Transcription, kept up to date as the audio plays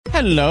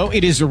Hello,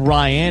 it is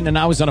Ryan, and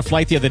I was on a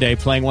flight the other day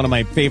playing one of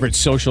my favorite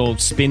social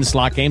spin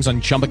slot games on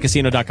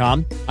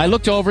ChumbaCasino.com. I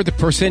looked over at the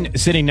person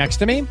sitting next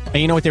to me, and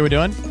you know what they were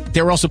doing?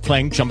 They were also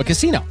playing Chumba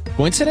Casino.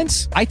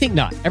 Coincidence? I think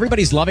not.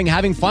 Everybody's loving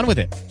having fun with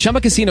it.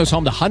 Chumba Casino is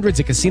home to hundreds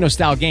of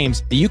casino-style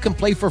games that you can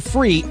play for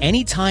free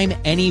anytime,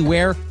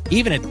 anywhere,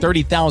 even at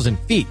 30,000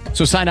 feet.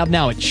 So sign up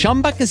now at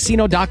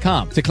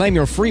ChumbaCasino.com to claim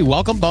your free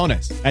welcome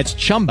bonus. That's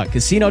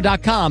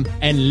ChumbaCasino.com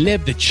and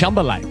live the Chumba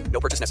life. No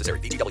purchase necessary.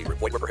 VGW.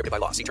 Void where prohibited by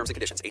law. See terms and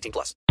conditions. 18+.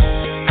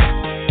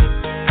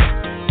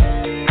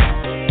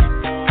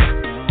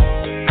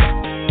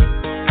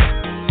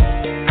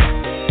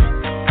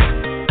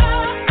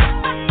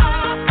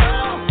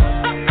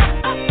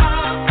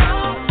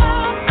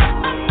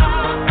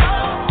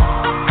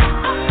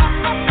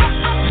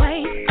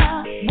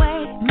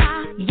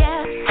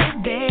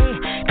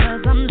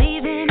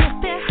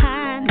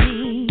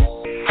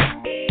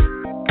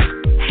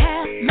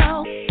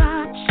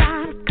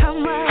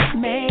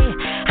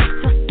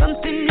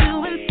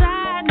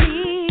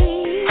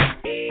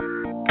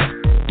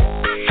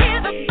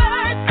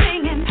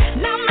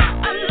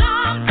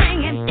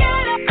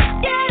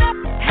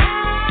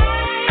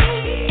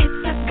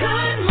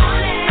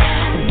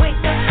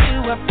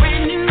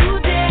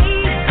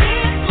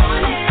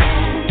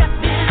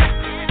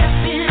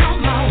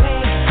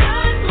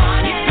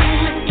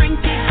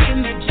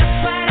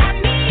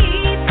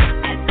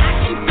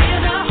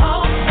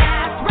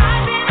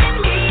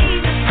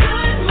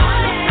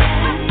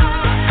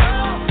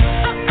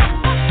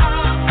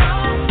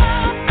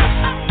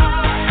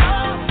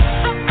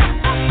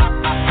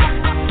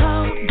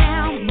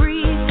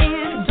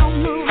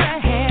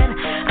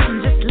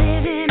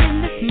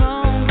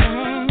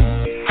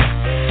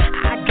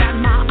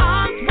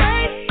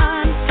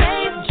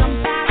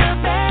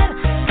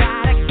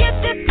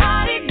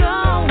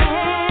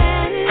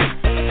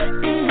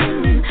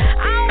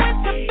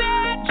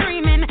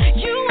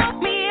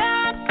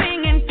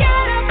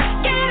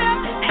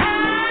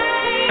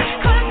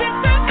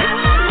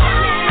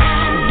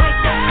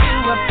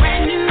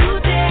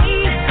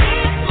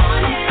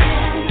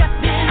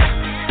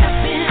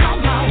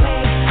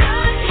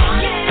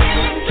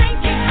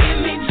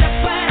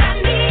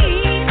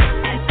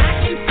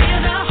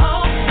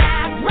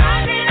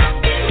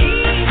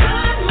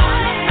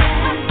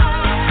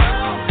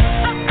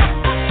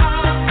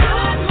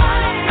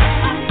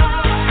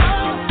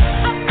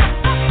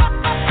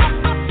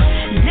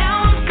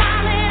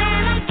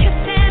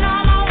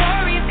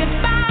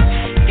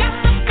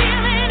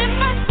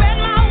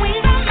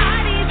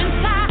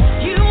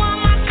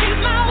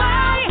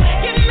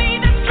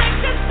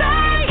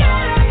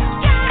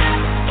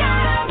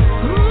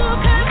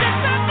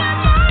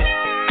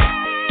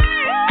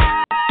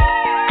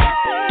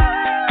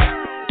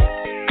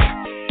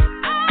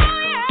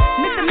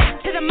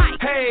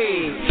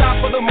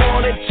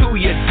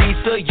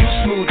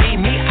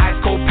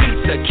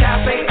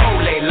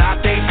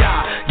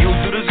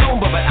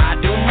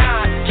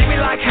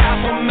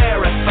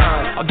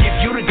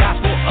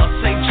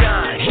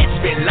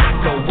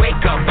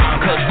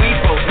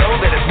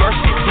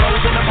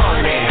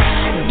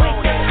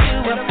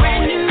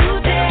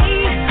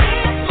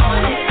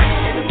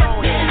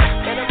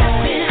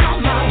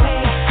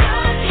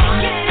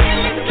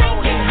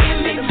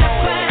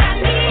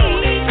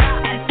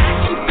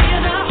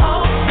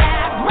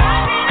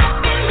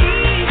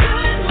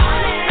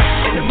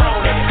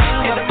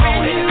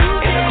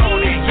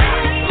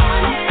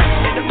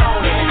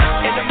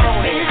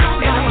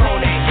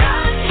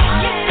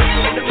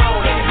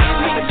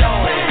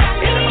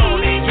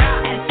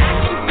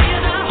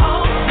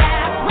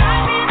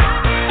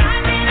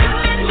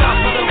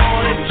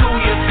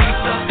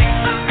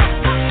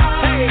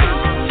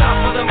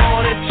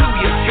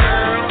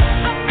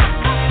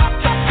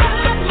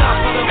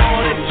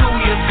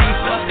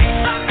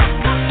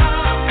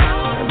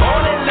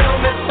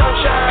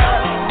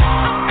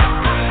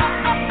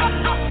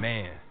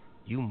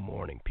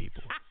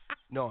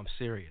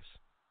 Serious.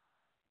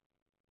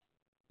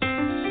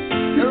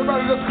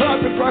 Everybody just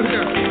clap it right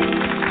here.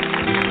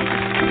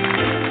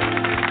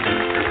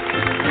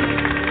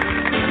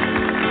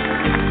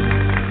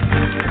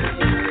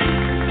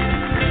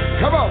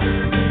 Come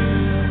on.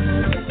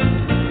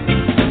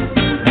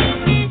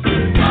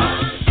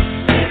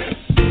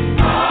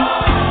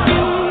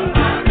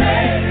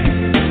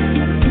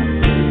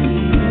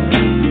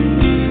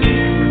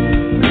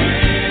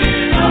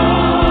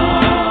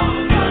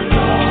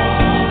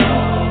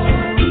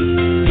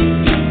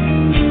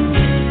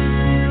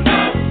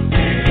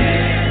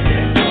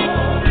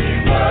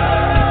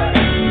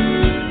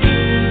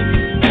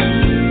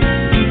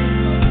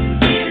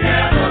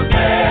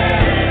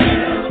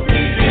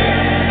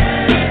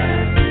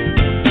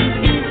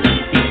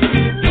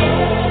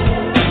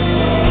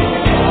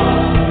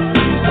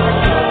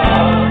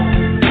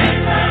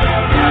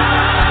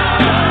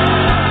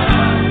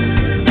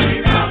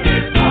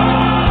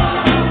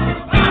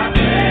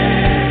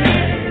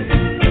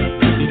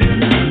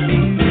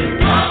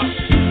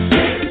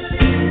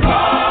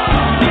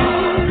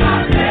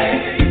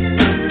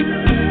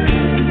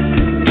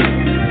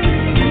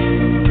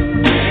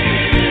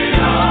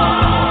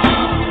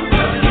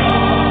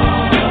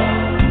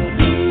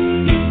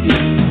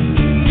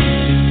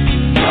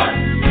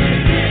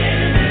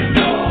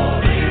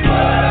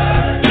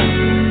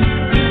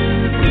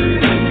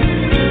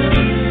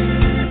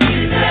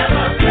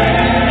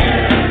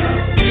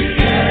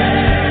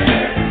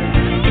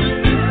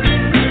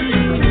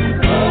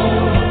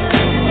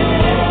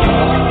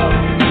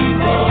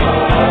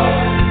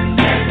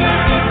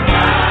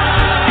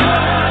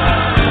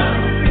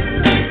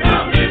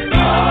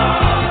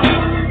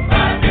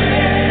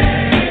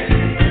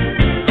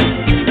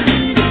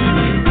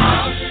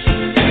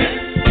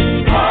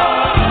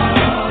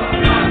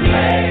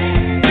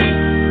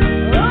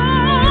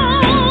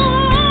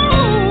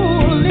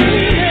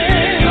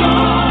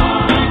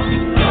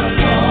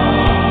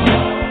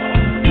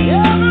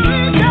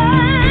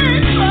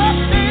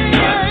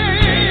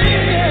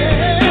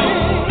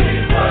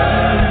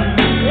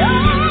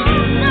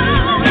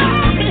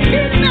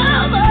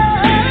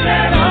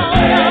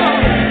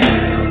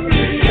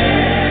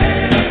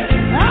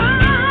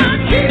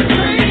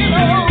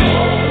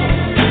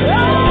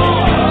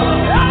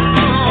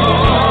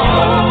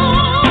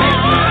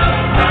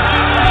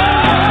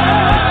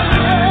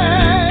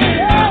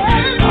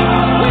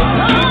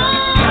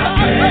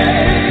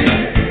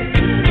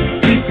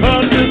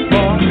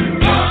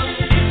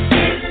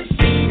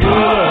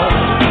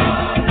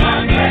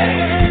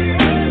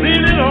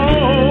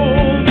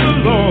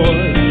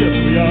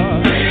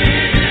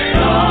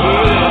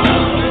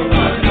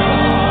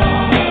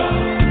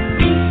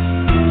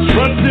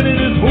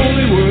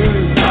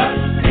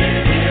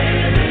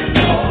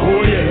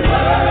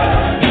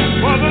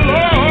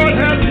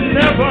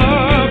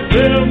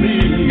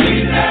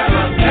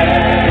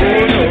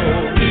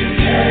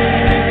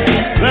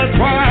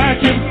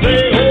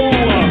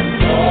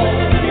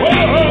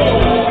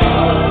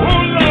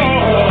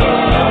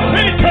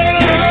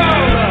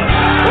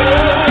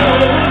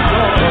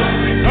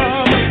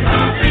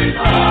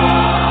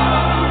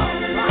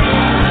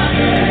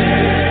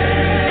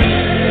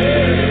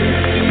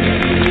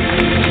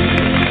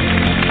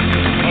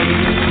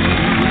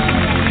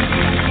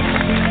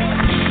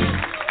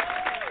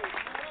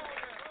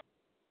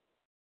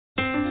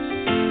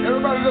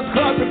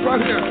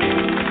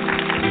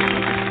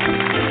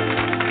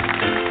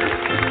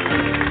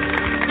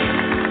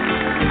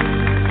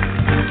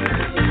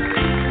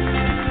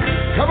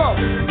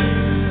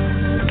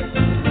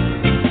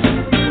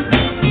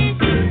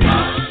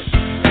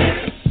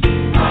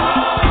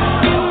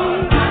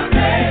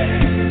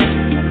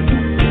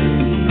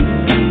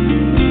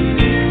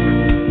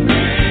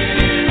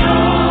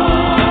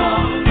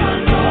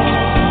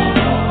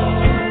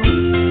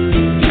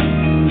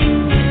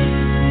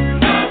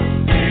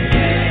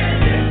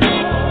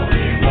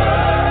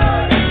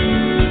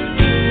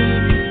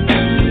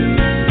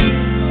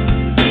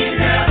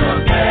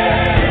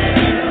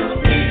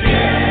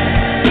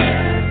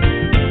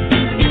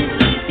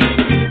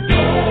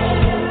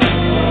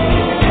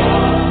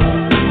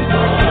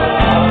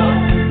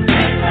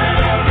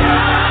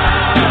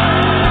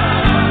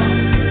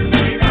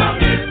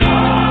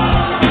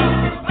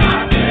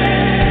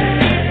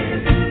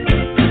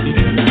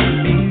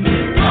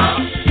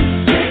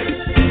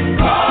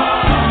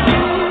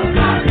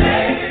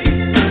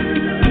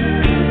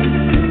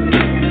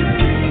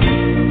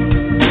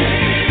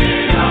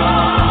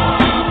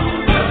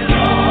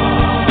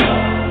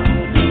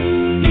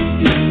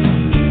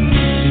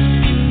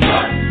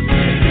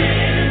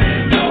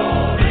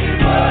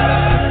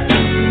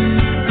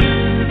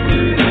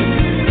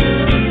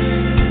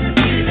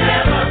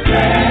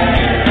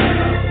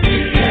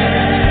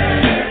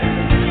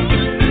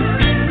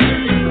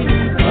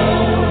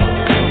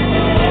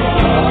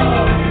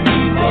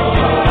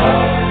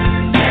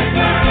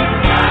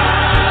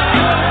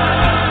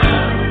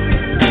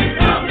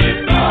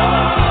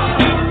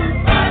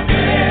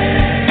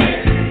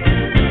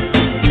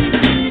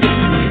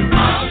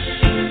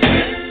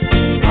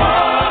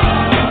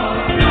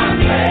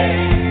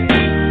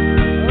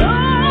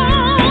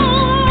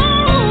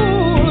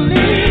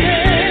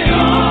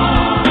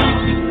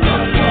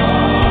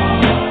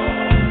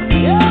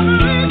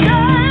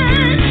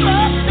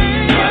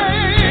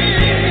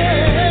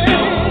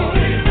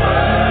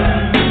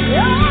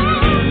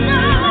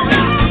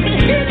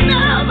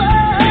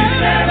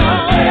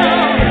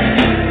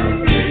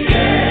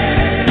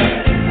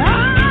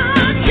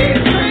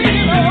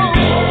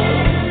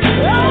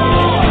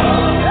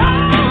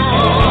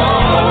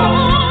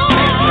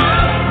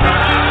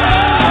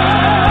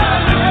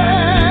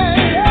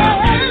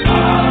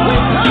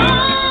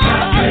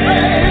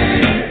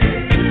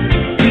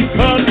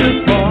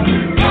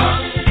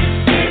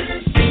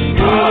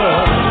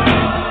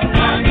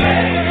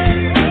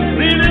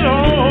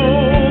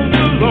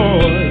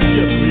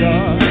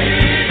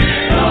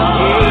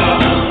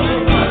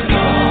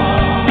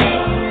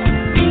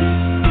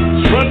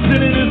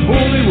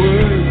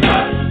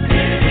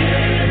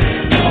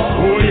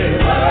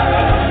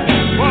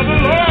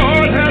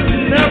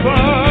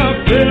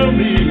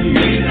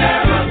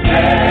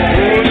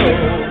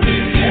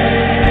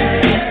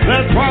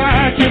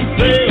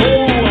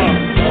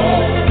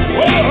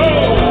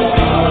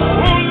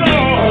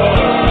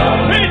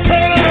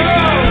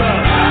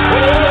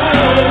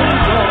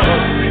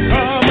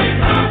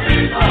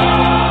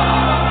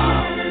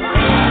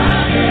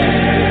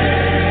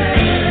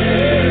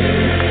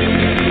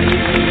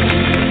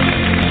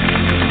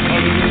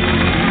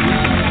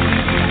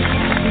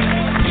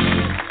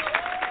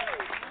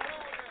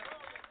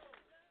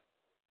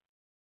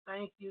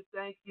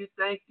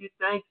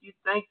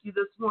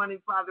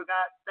 Father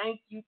God.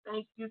 Thank you,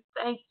 thank you,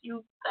 thank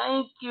you,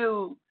 thank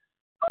you.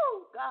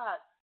 Oh, God,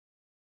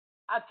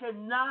 I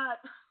cannot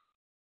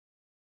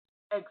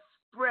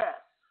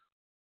express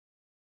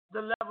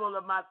the level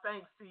of my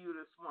thanks to you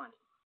this morning.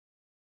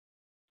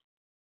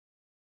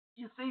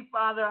 You see,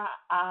 Father,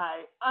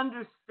 I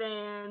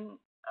understand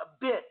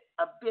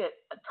a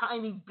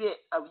tiny bit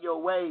of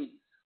your ways.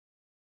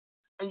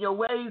 And your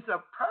ways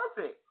are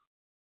perfect.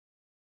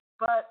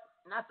 But,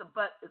 not the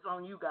but is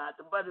on you, God,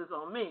 the but is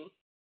on me.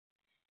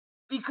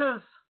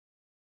 Because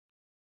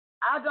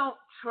I don't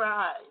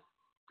try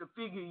to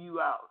figure you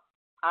out.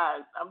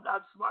 I'm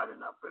not smart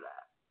enough for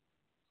that.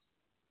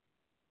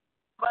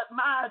 But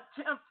my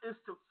attempt is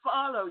to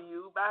follow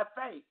you by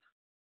faith.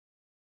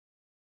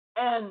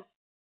 And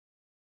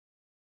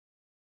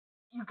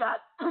you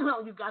got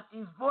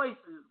these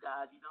voices,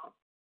 God,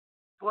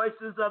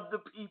 voices of the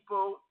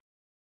people,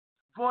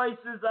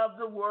 voices of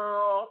the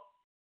world,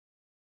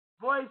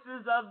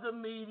 voices of the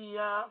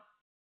media,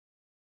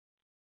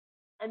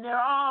 and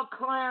they're all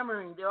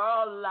clamoring, they're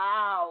all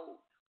loud,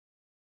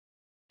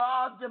 they're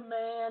all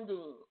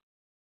demanding.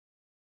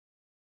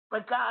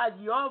 But God,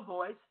 your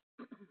voice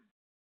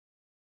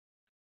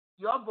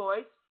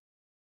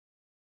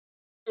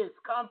is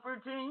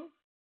comforting.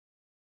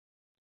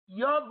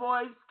 Your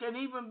voice can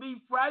even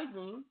be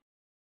frightening.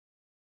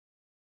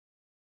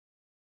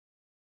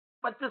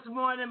 But this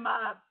morning,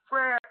 my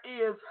prayer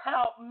is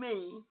help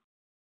me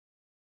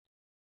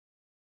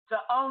to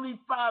only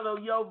follow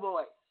your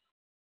voice.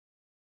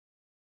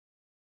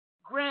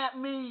 Grant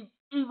me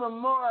even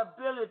more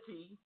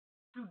ability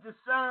to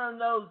discern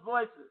those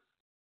voices.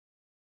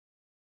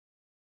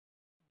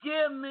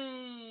 Give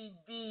me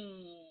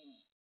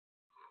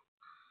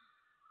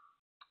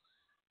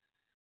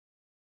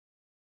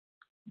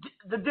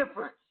the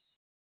difference.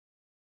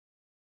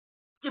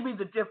 Give me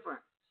the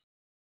difference.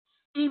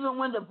 Even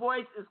when the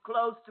voice is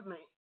close to me.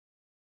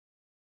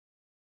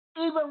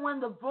 Even when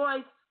the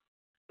voice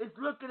is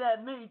looking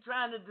at me,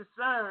 trying to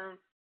discern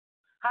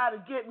how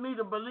to get me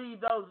to believe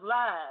those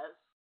lies.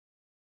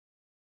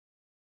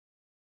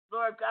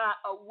 Lord God,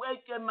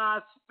 awaken my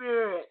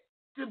spirit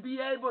to be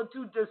able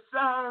to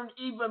discern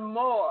even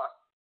more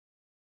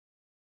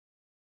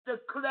the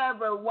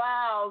clever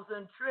wiles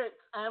and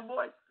tricks and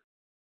voices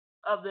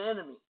of the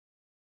enemy.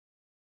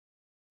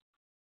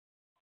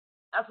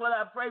 That's what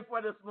I pray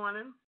for this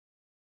morning.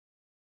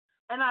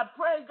 And I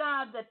pray,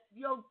 God, that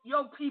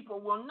your people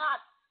will not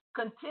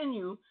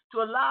continue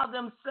to allow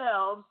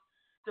themselves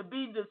to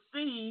be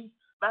deceived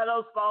by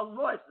those false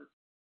voices.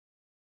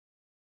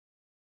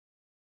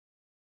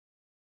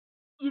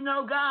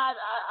 God,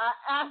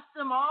 I ask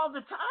them all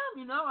the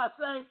time, I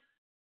say,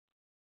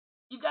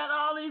 you got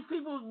all these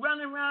people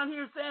running around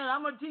here saying,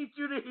 I'm going to teach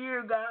you to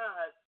hear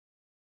God.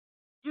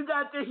 You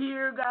got to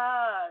hear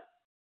God.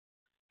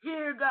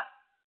 Hear God.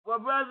 Well,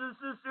 brothers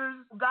and sisters,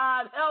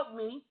 God help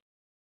me.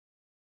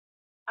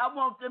 I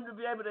want them to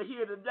be able to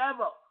hear the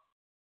devil.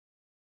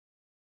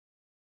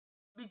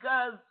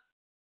 Because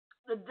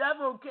the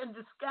devil can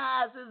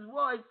disguise his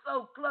voice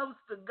so close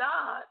to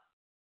God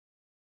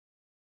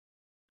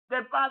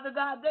that, Father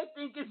God, they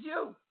think it's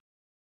you.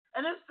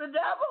 And it's the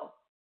devil.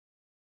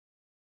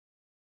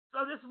 So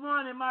this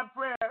morning, my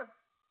prayer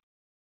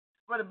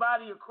for the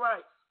body of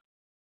Christ.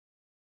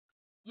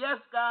 Yes,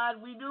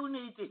 God, we do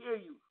need to hear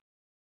you.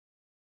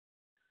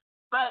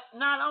 But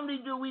not only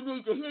do we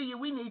need to hear you,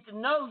 we need to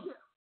know you.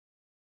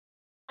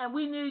 And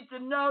we need to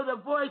know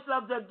the voice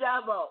of the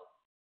devil.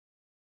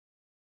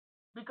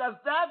 Because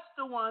that's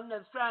the one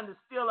that's trying to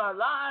steal our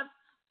lives,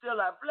 steal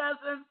our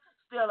blessings,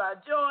 steal our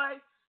joy,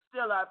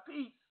 steal our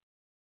peace.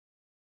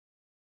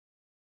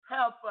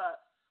 Help us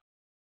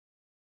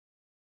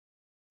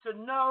to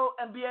know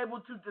and be able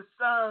to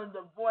discern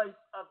the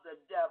voice of the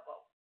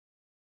devil.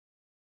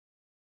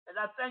 And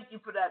I thank you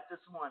for that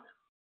this morning.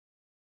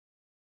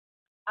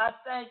 I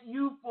thank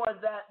you for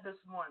that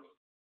this morning.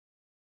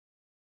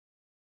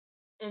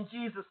 In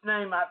Jesus'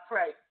 name I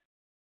pray.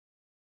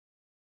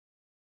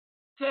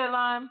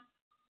 Caroline,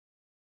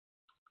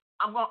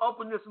 I'm going to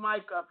open this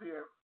mic up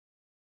here.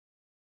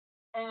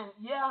 And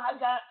yeah, I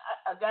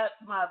got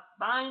my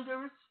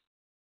binders.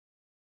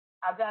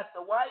 I got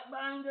the white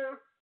binder.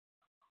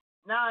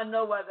 Now I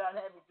know why God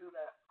had me do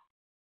that.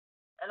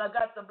 And I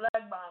got the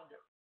black binder.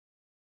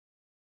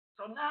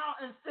 So now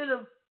instead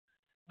of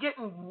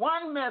getting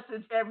one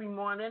message every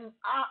morning,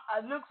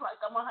 it looks like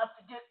I'm going to have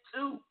to get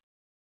two.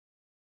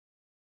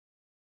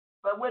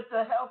 But with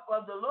the help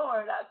of the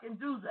Lord, I can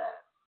do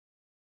that.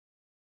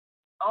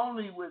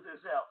 Only with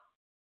his help.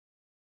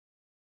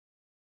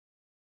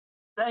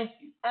 Thank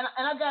you. And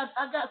I got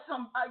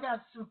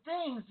some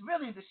things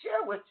really to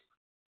share with you.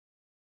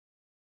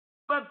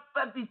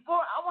 But before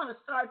I want to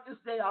start this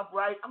day off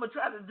right, I'm gonna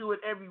try to do it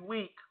every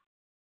week.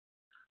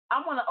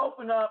 I'm gonna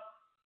open up.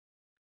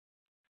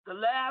 The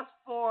last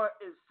four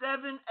is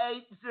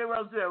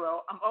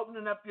 7800. I'm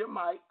opening up your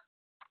mic.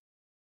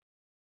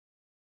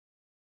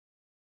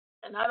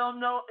 And I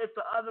don't know if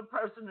the other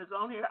person is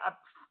on here.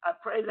 I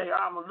pray they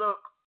are. I'm gonna look.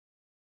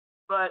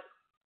 But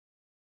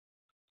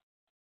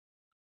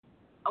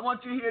I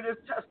want you to hear this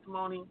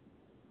testimony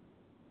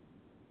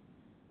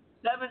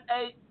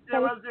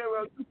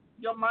 7800.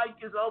 Your mic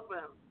is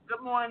open.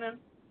 Good morning.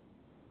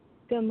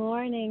 Good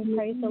morning.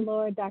 Praise the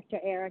Lord, Dr.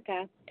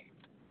 Erica.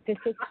 This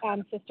is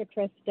Sister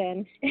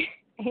Kristen.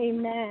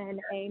 Amen.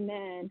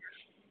 Amen.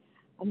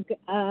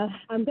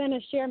 I'm going to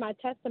share my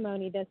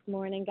testimony this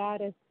morning. God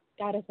has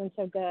been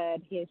so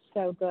good. He is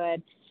so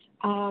good.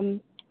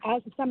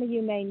 As some of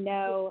you may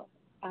know,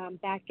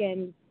 back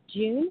in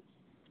June,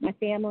 my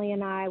family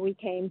and I, we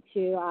came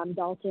to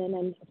Dalton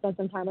and spent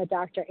some time with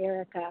Dr.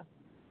 Erica.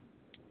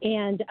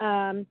 And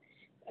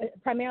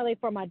primarily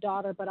for my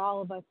daughter, but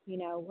all of us,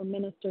 were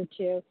ministered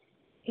to.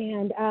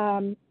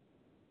 And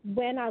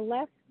when I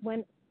left,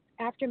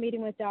 after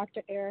meeting with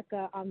Dr.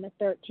 Erica on the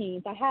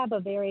 13th, I had a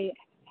very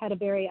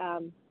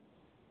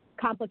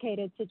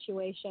complicated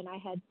situation. I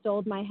had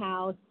sold my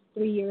house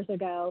 3 years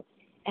ago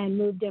and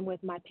moved in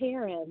with my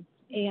parents.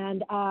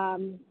 And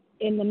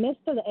in the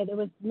midst of it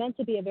was meant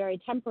to be a very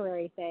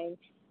temporary thing.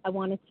 I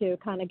wanted to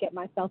kind of get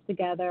myself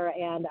together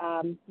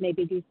and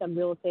maybe do some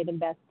real estate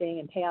investing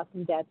and pay off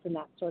some debts and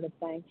that sort of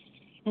thing.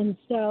 And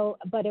so,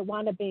 but it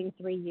wound up being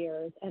 3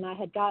 years. And I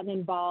had gotten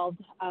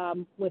involved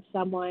with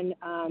someone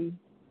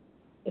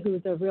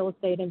who's a real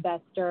estate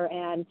investor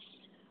and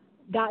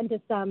got into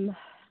some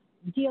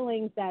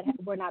dealings that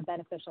were not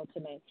beneficial to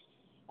me.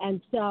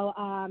 And so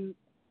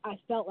I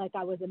felt like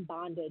I was in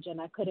bondage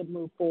and I couldn't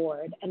move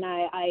forward. And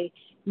I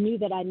knew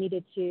that I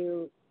needed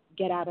to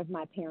get out of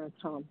my parents'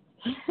 home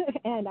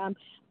and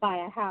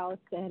buy a house.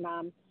 And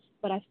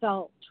but I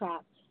felt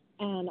trapped.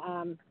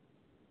 And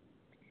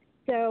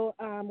so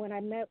when I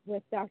met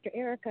with Dr.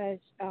 Erica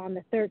on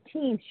the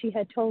 13th, she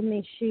had told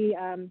me she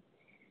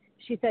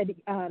said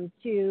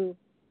to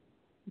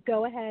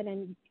go ahead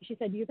and she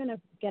said you're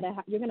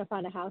gonna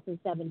find a house in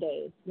 7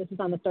 days. This is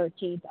on the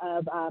 13th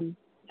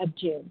of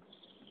June.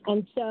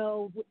 And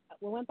so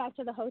we went back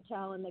to the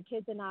hotel, and the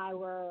kids and I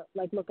were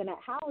like looking at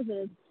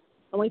houses,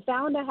 and we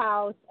found a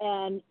house,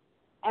 and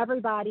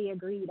everybody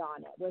agreed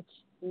on it, which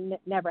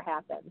never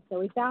happened. So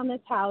we found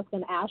this house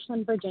in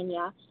Ashland,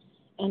 Virginia,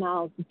 and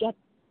I'll get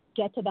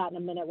to that in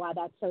a minute why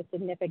that's so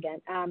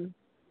significant.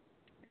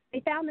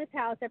 We found this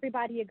house,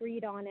 everybody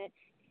agreed on it,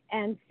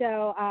 and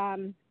so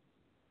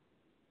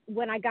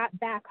when I got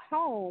back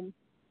home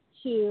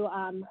to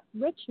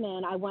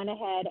Richmond, I went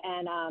ahead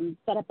and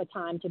set up a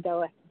time to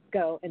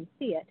go and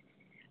see it.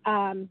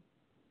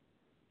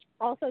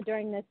 Also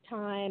during this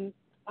time,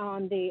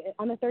 on the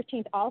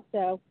 13th,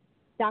 also,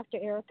 Dr.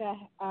 Erica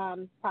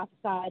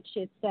prophesied.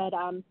 She had said,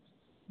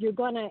 "You're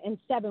gonna in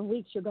 7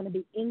 weeks. You're gonna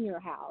be in your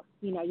house.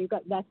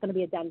 That's gonna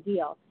be a done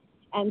deal."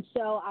 And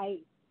so I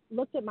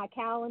looked at my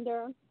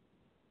calendar,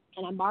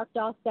 and I marked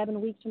off 7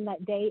 weeks from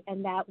that date,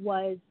 and that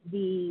was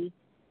the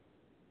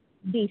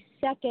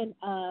 2nd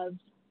of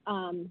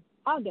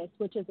August,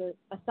 which is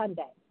a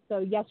Sunday. So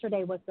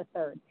yesterday was the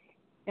 3rd.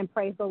 And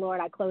praise the Lord,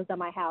 I closed on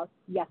my house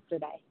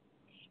yesterday.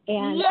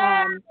 And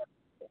yes,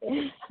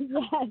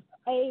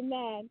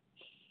 amen.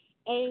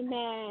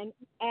 Amen.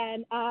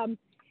 And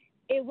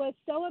it was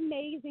so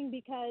amazing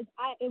because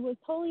it was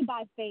totally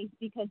by faith,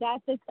 because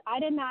I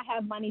did not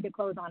have money to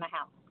close on a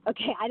house.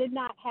 Okay, I did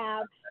not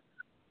have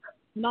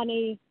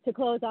money to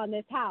close on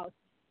this house.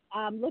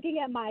 Looking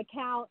at my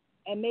account,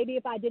 and maybe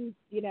if I didn't,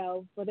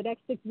 for the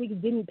next 6 weeks,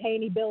 didn't pay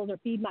any bills or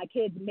feed my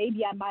kids,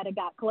 maybe I might have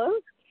got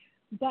close,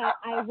 but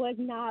I was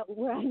not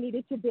where I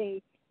needed to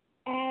be.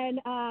 And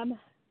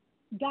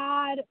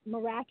God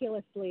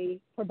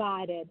miraculously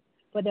provided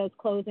for those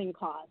closing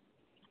costs.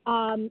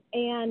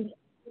 And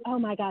oh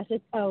my gosh,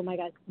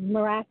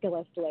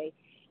 miraculously.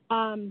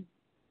 And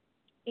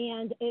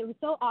it was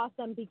so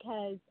awesome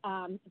because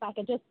if I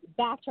could just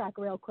backtrack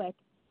real quick,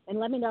 and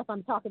let me know if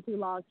I'm talking too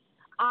long.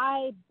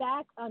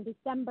 Back on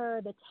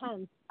December the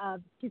 10th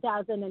of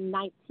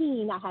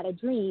 2019, I had a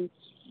dream.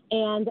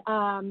 And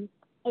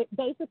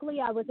basically,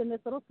 I was in this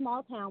little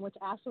small town, which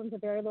Ashland's a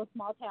very little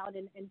small town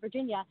in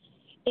Virginia.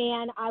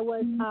 And I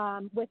was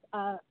with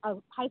a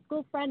high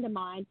school friend of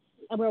mine,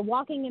 and we're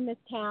walking in this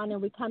town,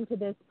 and we come to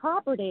this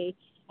property,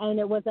 and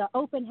it was an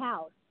open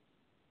house.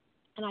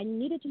 And I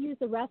needed to use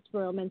the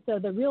restroom. And so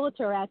the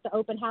realtor at the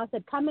open house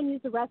said, "Come and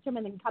use the restroom,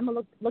 and then come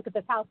and look at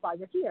this house while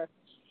you're here."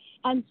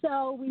 And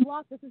so we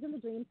walk. This is in the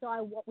dream.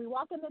 So we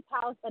walk in this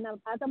house, and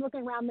as I'm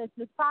looking around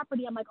this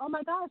property, I'm like, "Oh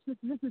my gosh,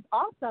 this is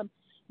awesome.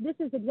 This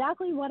is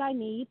exactly what I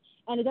need,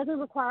 and it doesn't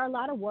require a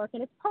lot of work,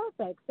 and it's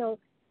perfect." So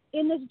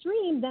in this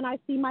dream, then I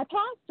see my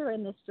pastor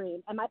in this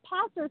dream, and my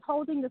pastor is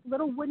holding this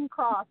little wooden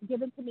cross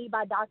given to me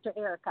by Dr.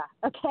 Erica.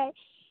 Okay,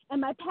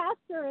 and my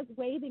pastor is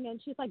waving, and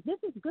she's like,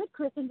 "This is good,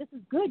 Kristen. This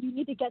is good. You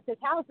need to get this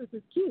house. This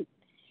is cute."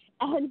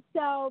 And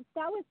so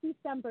that was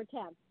December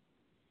 10th.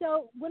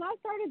 So when I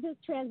started this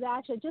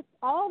transaction, just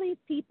all these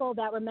people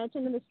that were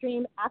mentioned in the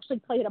stream actually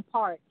played a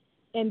part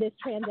in this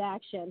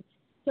transaction.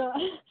 So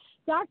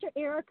Dr.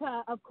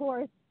 Erica, of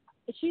course,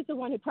 she's the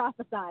one who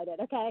prophesied it,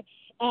 okay?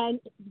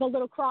 And the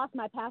little cross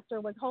my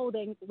pastor was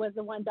holding was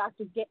the one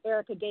Dr.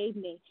 Erica gave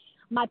me.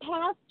 My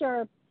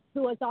pastor,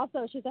 who was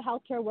also, she's a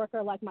healthcare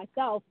worker like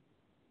myself,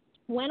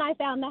 when I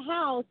found the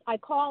house, I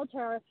called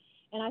her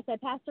and I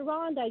said, "Pastor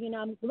Rhonda,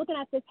 I'm looking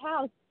at this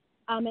house.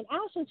 in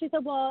Ashland. She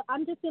said, well,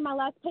 I'm just in my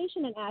last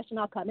patient in Ashland.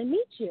 I'll come and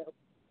meet you.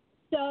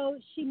 So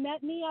she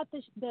met me at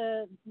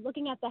the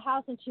looking at the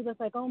house, and she was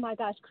like, oh my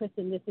gosh,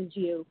 Kristen, this is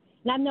you.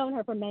 And I've known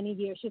her for many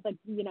years. She's like,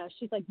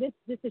 this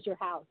is your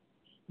house.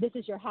 This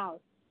is your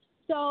house.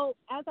 So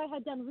as I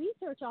had done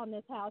research on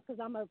this house, because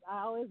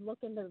I always look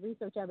into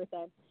research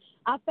everything,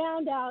 I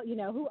found out,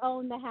 who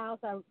owned the house.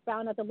 I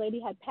found out the lady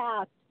had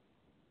passed,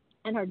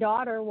 and her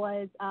daughter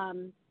was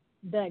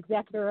the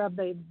executor of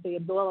the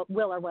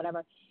will or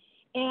whatever.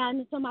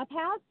 And so my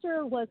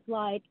pastor was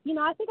like,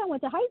 I think I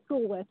went to high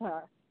school with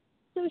her.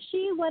 So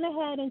she went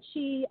ahead and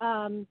she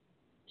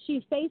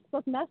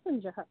Facebook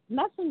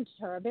messaged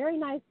her, a very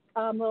nice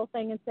little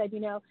thing, and said,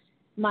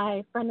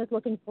 my friend is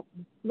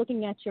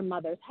looking at your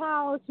mother's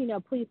house,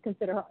 please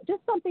consider her.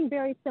 Just something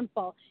very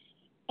simple.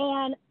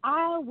 And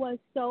I was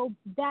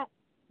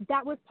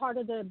that was part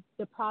of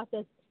the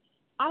process.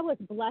 I was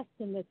blessed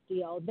in this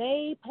deal.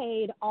 They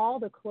paid all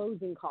the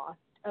closing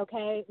costs,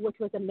 okay, which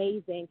was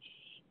amazing.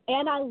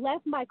 And I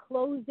left my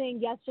closing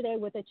yesterday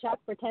with a check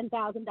for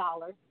 $10,000,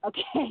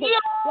 okay? Yeah!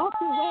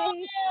 Walked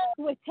away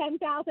with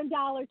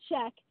 $10,000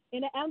 check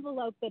in an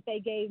envelope that they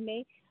gave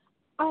me.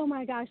 Oh,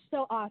 my gosh,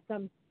 so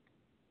awesome.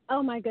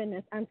 Oh, my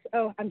goodness.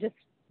 I'm just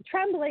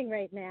trembling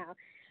right now.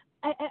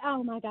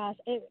 Oh, my gosh.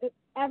 It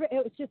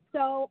was just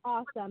so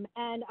awesome.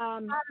 And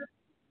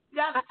you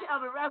got to tell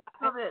the rest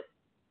of it.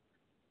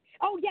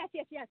 Oh, yes.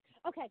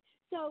 Okay,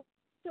 so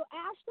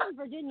Ashland,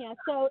 Virginia,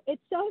 so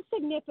it's so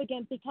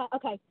significant because,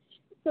 okay,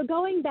 so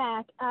going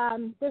back,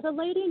 there's a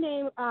lady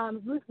named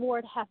Ruth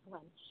Ward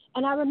Heflin.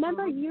 And I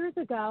remember years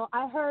ago,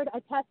 I heard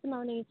a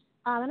testimony.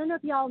 I don't know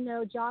if y'all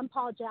know John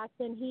Paul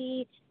Jackson.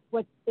 He's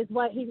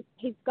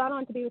gone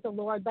on to be with the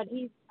Lord, but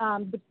he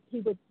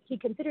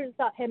considers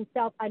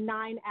himself a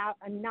ninth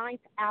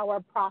hour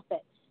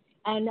prophet.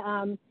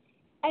 And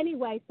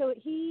anyway, so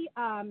he's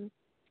gone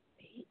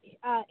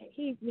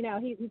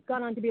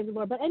on to be with the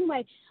Lord. But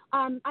anyway,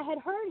 I had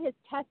heard his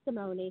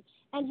testimony,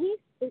 and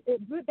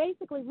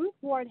basically Ruth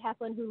Ward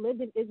Heflin, who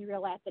lived in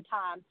Israel at the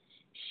time,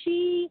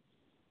 she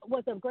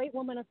was a great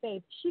woman of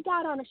faith. She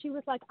got on, she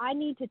was like, I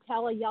need to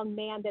tell a young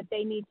man that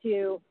they need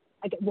to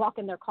walk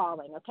in their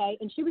calling, okay?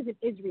 And she was in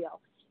Israel.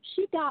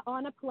 She got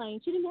on a plane.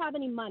 She didn't have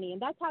any money,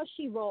 and that's how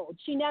she rolled.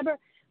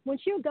 When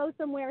she would go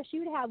somewhere, she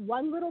would have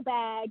one little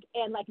bag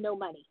and, no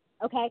money,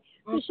 okay?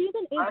 So she's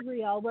in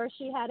Israel where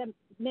she had a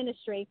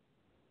ministry,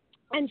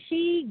 and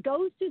she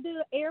goes to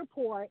the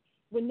airport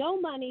with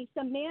no money.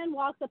 Some man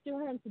walks up to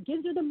her and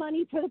gives her the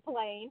money for the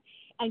plane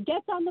and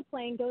gets on the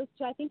plane, goes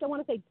to, I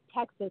want to say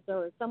Texas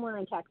or somewhere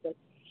in Texas.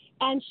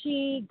 And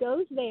she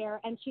goes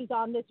there, and she's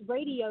on this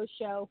radio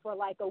show for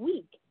a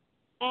week.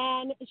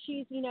 And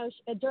she's,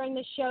 during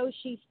the show,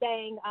 she's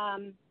saying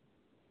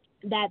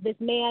that this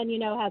man,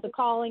 has a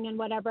calling and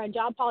whatever. And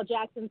John Paul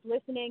Jackson's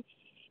listening.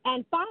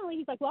 And finally,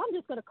 he's like, well, I'm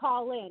just going to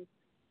call in.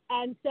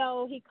 And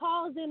so he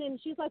calls in, and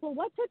she's like, well,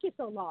 what took you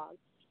so long?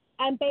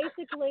 And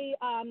basically,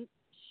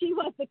 she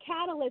was the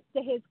catalyst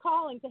to his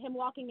calling, to him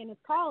walking in his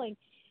calling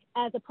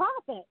as a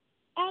prophet.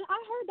 And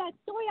I heard that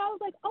story. I was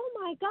like, oh,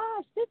 my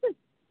gosh, this is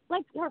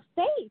like her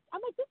faith.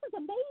 I'm like, this is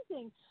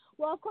amazing.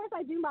 Well, of course,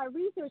 I do my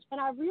research,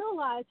 and I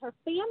realize her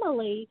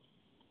family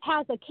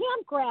has a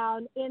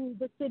campground in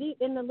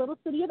the little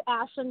city of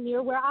Ashland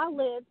near where I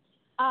live.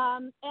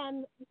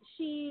 And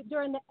she,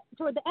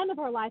 toward the end of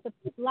her life, the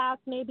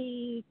last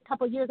maybe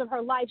couple of years of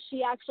her life,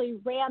 she actually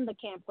ran the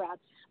campground.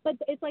 But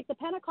it's like the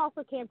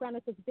Pentecostal campground.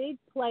 It's this big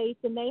place,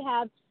 and they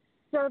have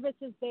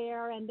services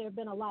there, and there have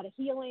been a lot of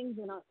healings,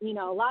 and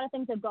a lot of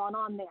things have gone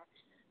on there.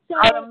 So a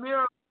lot of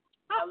miracles.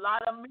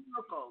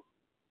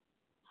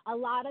 A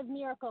lot of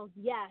miracles.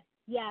 Yes.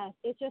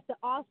 It's just an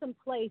awesome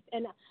place.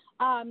 And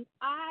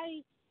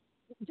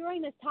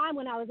during this time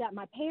when I was at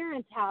my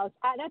parents' house,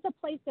 that's a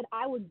place that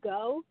I would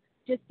go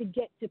just to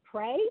get to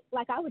pray.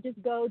 I would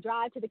just go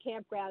drive to the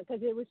campground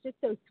because it was just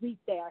so sweet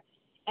there.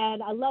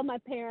 And I love my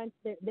parents.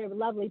 They're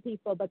lovely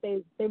people, but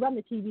they run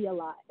the TV a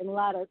lot,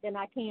 and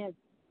I can't,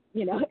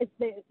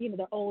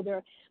 they're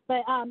older.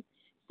 But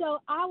so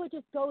I would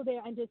just go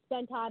there and just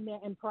spend time there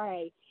and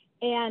pray.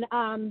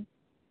 And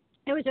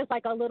it was just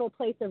like a little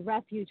place of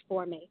refuge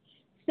for me.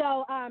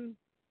 So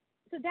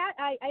so that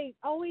I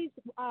always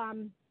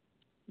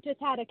just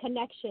had a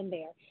connection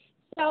there.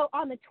 So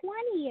on the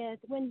 20th,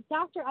 when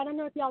I don't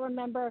know if y'all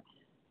remember,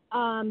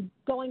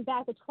 going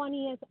back the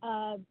 20th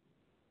of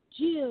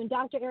June,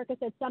 Dr. Erica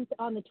said something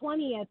on the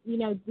 20th,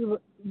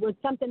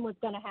 something was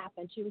going to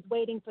happen. She was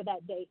waiting for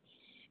that date.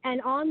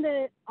 And on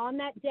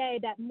that day,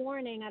 that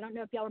morning, I don't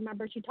know if y'all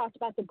remember, she talked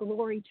about the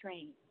glory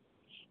train.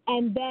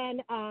 And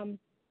then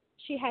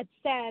she had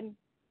said,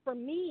 for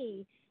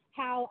me,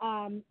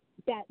 how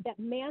that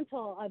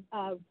mantle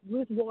of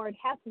Ruth Ward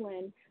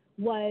Heflin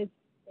was,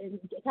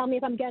 tell me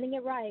if I'm getting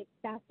it right,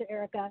 Pastor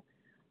Erica,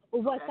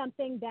 was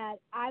something that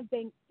I've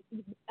been,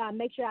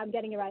 make sure I'm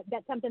getting it right,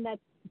 that's something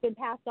that's been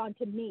passed on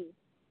to me.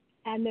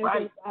 And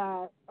there's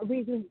a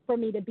reason for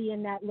me to be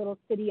in that little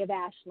city of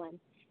Ashland.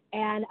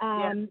 And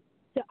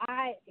so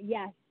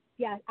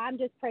I'm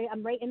just praying.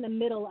 I'm right in the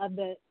middle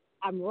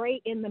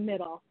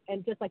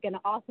and just like in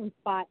an awesome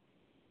spot.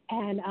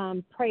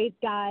 And praise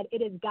God,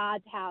 it is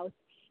God's house.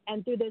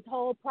 And through this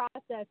whole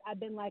process, I've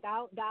been like,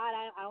 oh, God,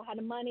 I don't have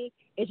the money.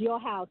 It's your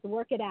house.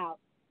 Work it out.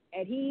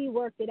 And he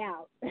worked it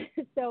out.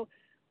 So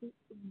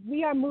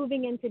we are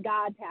moving into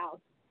God's house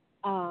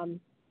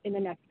in the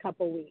next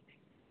couple weeks.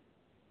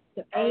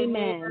 So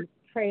amen.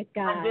 Praise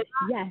God.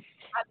 Yes.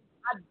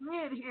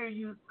 I did hear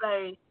you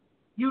say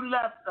you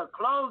left the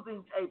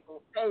closing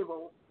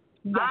table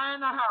Yes.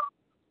 buying a house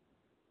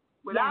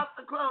without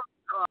the closing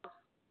costs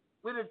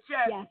with a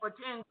check Yes. for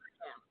 $10,000.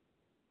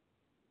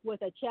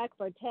 With a check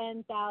for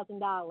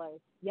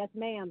 $10,000. Yes,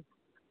 ma'am.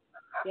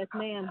 Yes,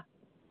 ma'am.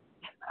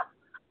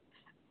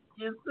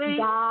 You see?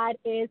 God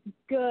is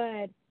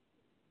good.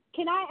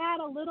 Can I add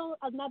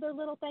another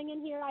little thing in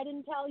here I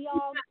didn't tell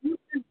y'all? You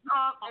can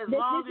talk as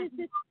long as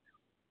you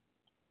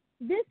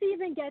This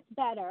even gets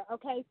better.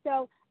 Okay,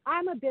 so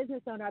I'm a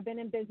business owner. I've been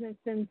in business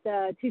since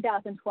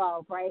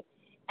 2012, right?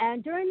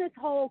 And during this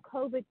whole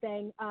COVID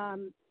thing,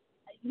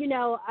 you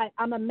know,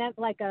 I'm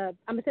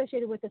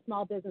associated with the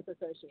Small Business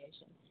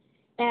Association,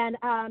 and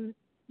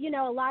you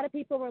know, a lot of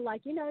people were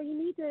like, you know, you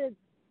need to.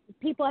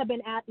 People have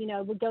been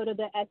would go to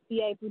the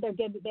SBA.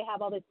 They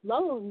have all this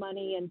loan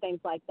money and things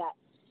like that.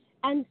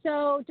 And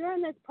so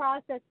during this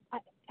process,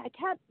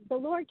 the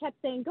Lord kept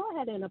saying, go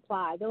ahead and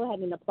apply. Go ahead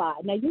and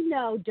apply. Now, you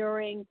know,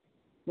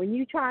 when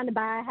you're trying to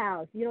buy a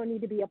house, you don't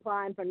need to be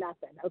applying for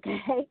nothing,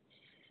 okay?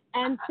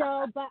 And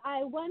so, but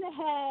I went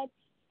ahead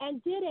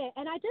and did it.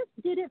 And I just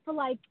did it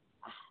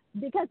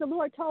because the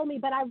Lord told me,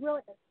 but I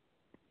really,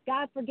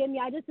 God forgive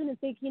me, I just didn't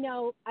think, you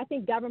know, I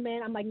think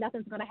government, I'm like,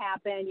 nothing's going to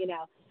happen, you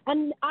know.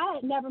 And I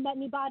had never met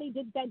anybody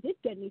that did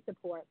get me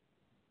support.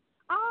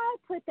 I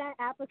put that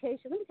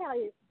application, let me tell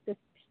you this.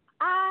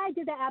 I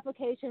did that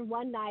application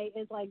one night.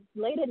 It's like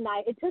late at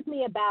night. It took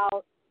me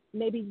about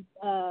maybe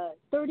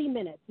 30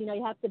 minutes. You know,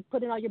 you have to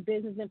put in all your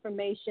business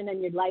information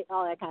and your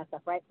all that kind of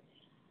stuff, right?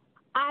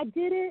 I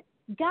did it,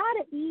 got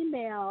an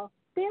email.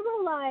 They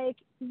were like,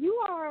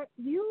 you are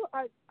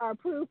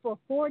approved for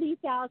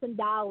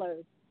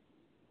 $40,000.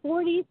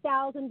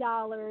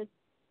 $40,000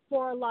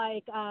 for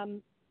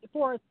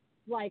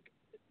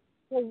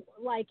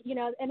you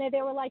know, and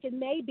they were like, it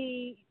may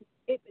be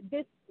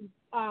this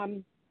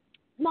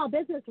small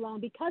business loan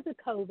because of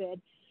COVID,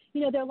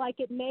 you know, they're like,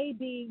 it may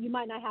be, you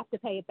might not have to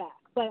pay it back.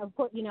 But of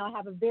course, you know, I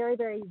have a very,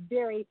 very,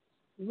 very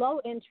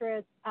low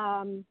interest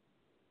loan,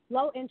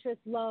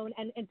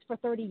 and it's for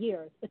 30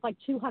 years. It's like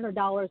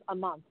 $200 a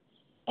month.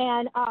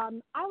 And I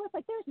was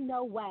like, there's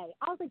no way.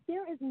 I was like,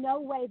 there is no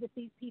way that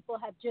these people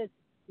have just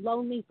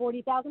loaned me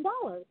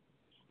 $40,000.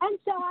 And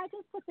so I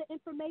just put the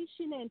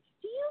information in.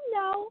 Do you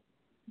know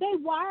they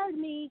wired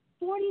me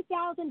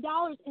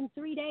 $40,000 in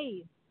 3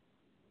 days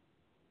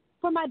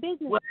for my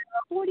business?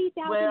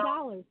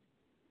 $40,000.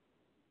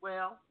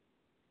 Well,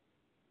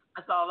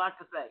 that's all I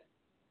can say.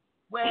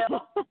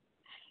 Well,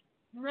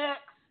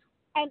 next.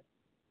 And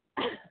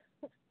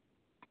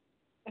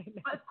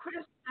but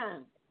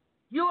Kristen,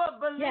 you a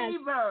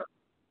believer.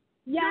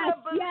 Yes.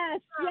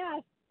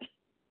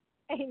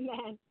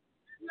 Amen.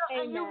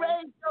 And you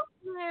raise your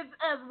kids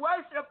as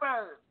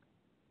worshipers.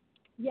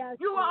 Yes.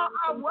 You are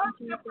our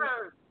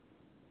worshipers.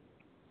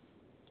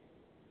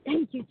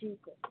 Thank you,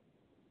 Jesus.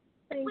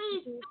 Thank We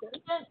you,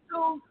 Jesus. get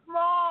too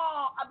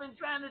small. I've been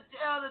trying to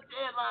tell the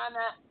deadline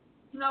that,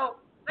 you know,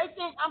 they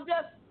think I'm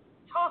just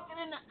talking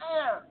in the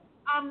air.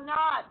 I'm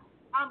not.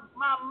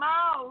 My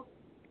mouth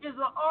is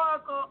an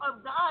oracle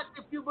of God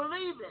if you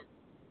believe it.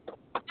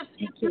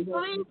 If you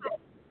believe it.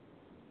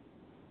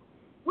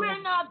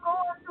 We're not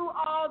going through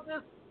all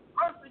this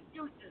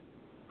persecution,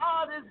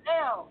 all this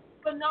hell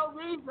for no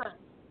reason.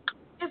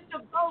 It's to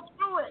go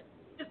through it.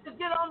 It's to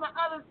get on the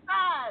other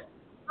side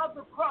of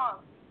the cross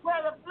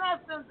where the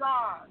blessings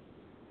are.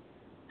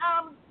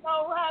 I'm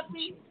so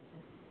happy.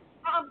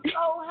 I'm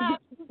so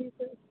happy.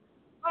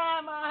 Why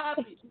am I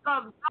happy?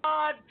 Because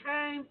God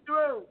came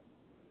through.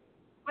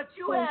 But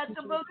you had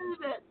to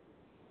believe it.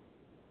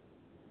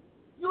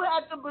 You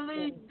had to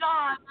believe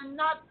God and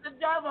not the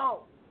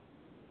devil.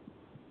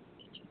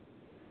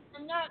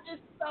 And that is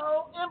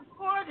so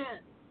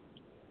important.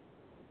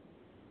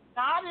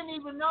 Now, I didn't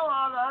even know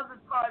all the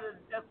other part of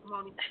the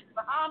testimony,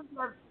 but I'm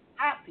just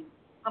happy.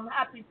 I'm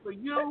happy for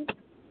you.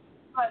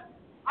 But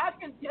I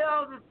can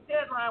tell this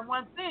headline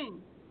one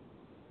thing,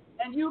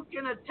 and you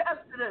can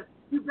attest to this.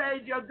 You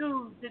paid your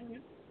dues, didn't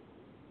you?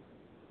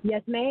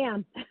 Yes,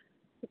 ma'am.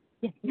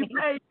 Yes, you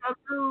ma'am. paid your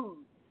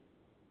dues.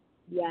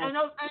 Yes. And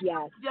those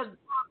angels just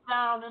dropped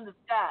down in the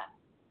sky.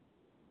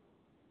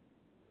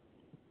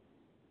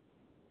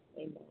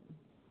 Amen.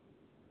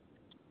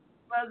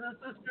 Brothers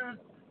and sisters,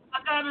 I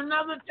got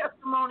another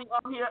testimony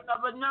on here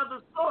of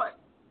another sort.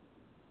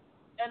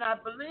 And I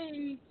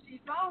believe she's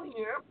on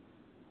here.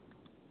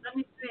 Let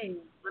me see.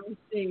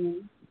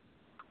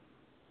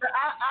 So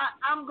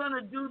I'm going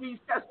to do these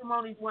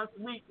testimonies once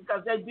a week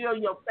because they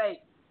build your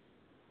faith.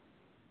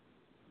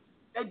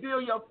 They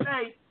build your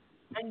faith.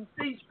 And you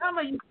see, some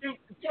of you think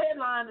the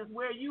deadline is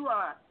where you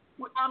are.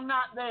 I'm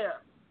not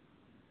there.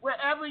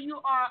 Wherever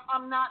you are,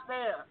 I'm not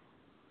there.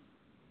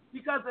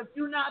 Because if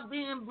you're not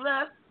being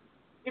blessed,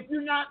 If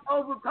you're not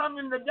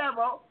overcoming the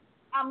devil,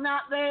 I'm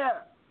not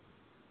there.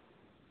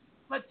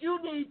 But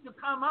you need to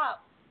come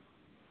up.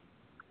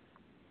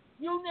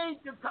 You need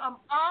to come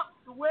up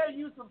to where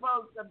you're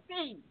supposed to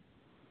be,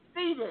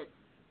 seated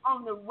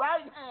on the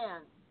right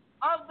hand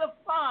of the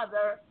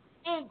Father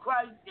in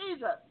Christ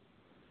Jesus.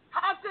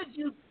 How could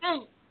you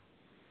think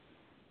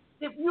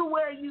if you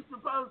where you're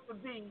supposed to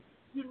be,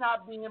 you're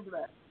not being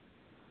blessed?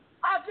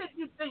 How could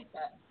you think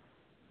that?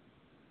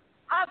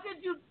 How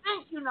could you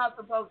think you're not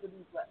supposed to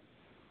be blessed?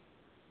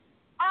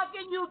 How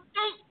can you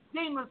think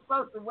demons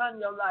supposed to run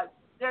your life?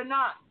 They're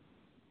not.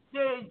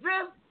 They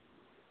exist.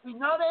 We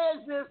know they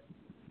exist.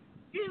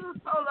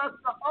 Jesus told us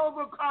to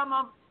overcome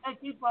them and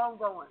keep on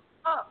going.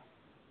 Up,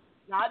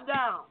 not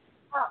down.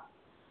 Up.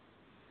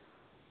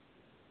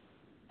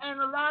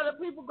 And a lot of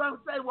people going to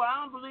say, well,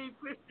 I don't believe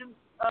Christian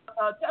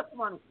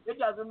testimony. It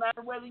doesn't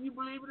matter whether you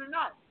believe it or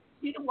not.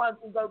 He the one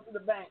who go to the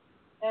bank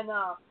and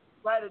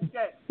write a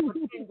check for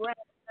 10 grand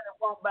and it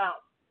won't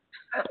bounce.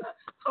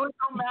 So it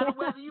don't matter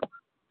whether you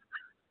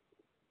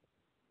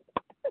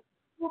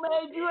who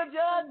made you a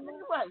judge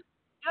anyway.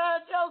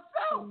 Judge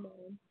yourself.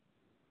 Amen.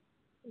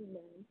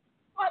 Amen.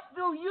 What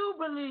do you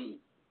believe?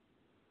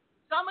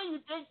 Some of you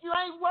think you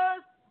ain't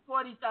worth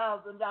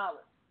 $40,000.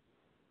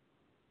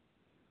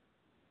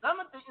 Some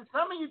of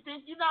you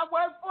think you're not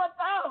worth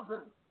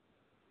 $4,000.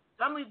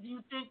 Some of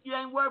you think you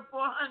ain't worth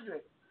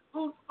 $400.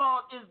 Whose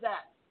fault is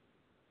that?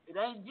 It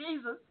ain't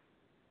Jesus.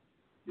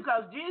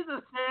 Because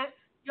Jesus said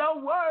your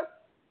worth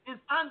is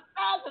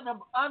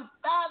unfathomable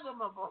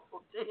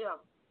to him.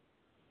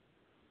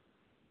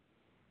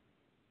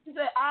 He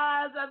said,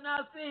 eyes have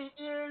not seen,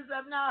 ears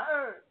have not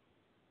heard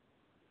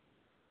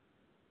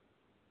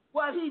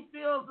what he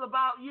feels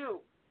about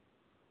you.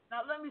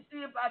 Now, let me see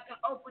if I can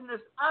open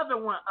this other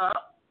one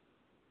up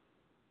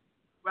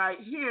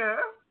right here.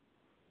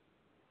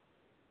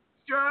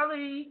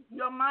 Shirley,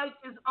 your mic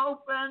is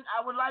open.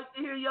 I would like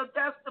to hear your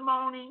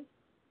testimony.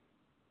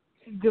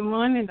 Good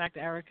morning, Dr.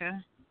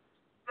 Erica.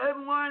 Good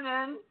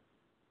morning.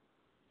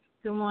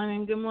 Good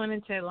morning. Good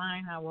morning, Ted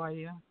Line. How are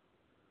you?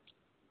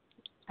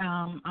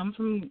 I'm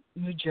from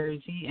New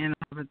Jersey, and I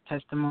have a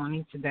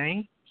testimony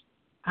today.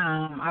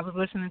 I was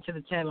listening to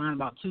the Ted Line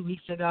about 2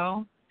 weeks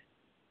ago,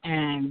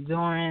 and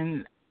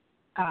during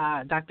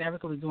Dr.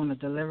 Erica was doing a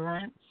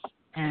deliverance,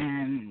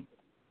 and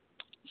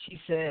she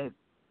said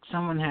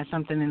someone has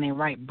something in their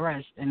right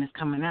breast, and it's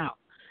coming out.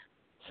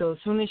 So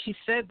as soon as she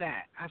said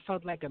that, I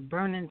felt like a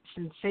burning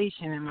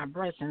sensation in my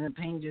breast, and the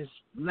pain just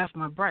left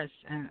my breast,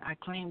 and I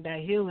claimed that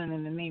healing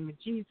in the name of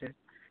Jesus.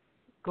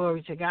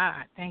 Glory to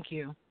God. Thank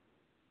you.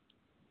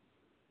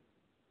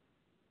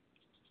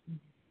 And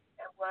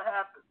what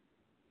happened?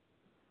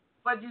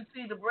 What did you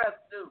see the breast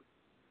do?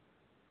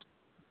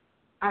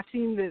 I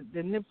seen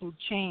the nipple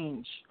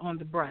change on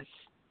the breast.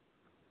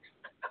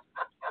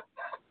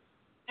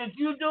 Did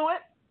you do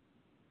it?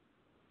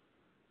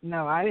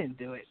 No, I didn't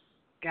do it.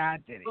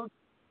 God did it.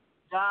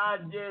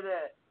 God did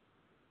it.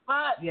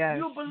 But yes.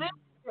 You believed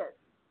it.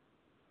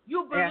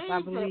 You believed it. Yes,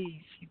 I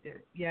believe she did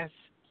it. Yes.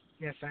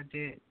 Yes, I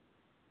did.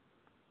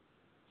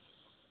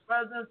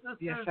 Brothers and sisters,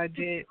 yes, I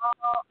did.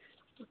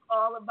 It's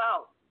all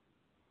about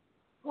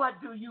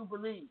what do you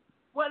believe?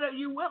 What are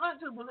you willing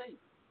to believe?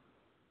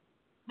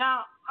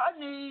 Now, her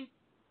need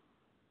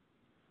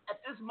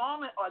at this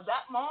moment or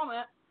that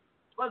moment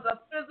was a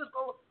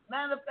physical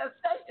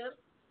manifestation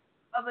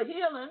of a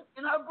healing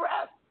in her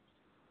breast.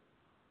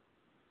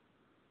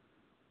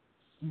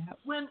 Yep.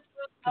 When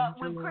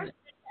Christian came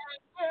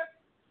here,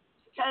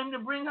 she came to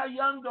bring her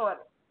young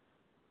daughter.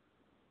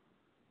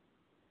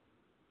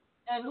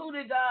 And who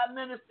did God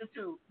minister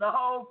to? The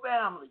whole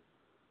family.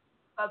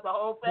 Because the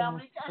whole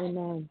family came.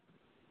 Amen.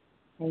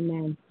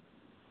 Amen.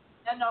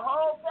 And the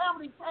whole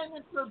family came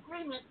into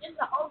agreement in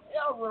the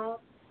hotel room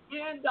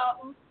here in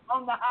Dalton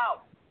on the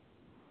house.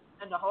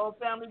 And the whole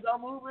family go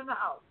move in the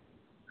house.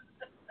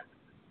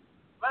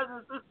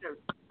 Brothers and sisters,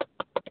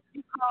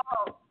 you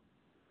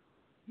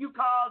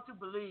called to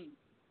believe.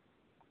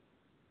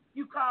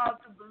 You called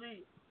to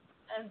believe.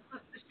 And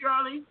Sister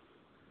Shirley,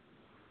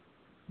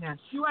 yes,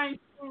 you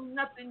ain't seen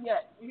nothing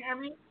yet. You hear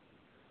me?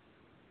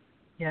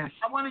 Yes.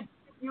 I want to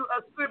give you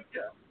a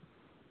scripture.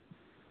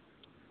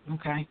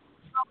 Okay.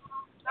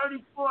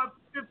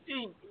 34:15.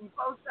 Can you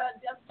post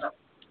that, Jessica?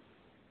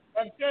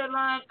 And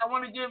Caroline, I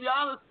want to give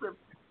y'all a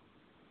scripture.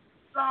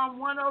 Psalm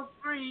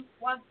 103,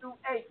 1 through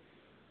 8.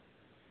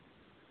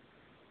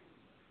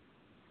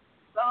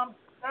 Psalm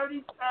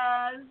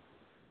 34.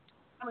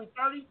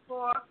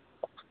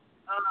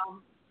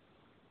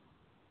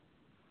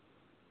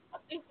 I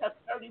think that's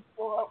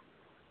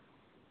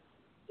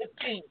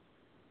 34:15.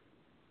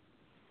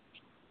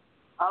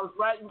 I was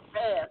writing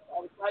fast. I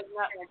was writing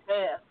that one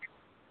fast.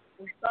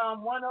 In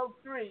Psalm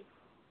 103,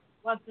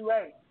 1 through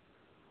 8.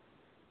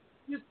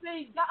 You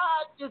see,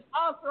 God is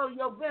also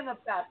your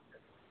benefactor.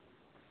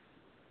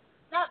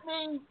 That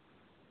means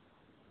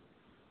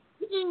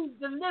He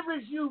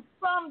delivers you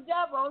from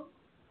devils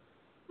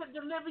to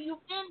deliver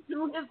you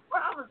into His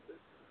promises,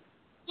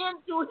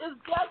 into His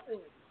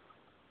blessings,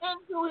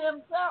 into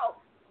Himself.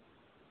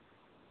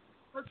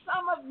 But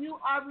some of you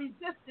are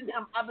resisting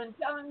him. I've been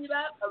telling you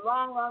that a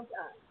long, long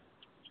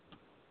time.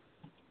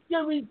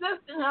 You're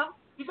resisting him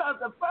because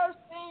the first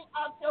thing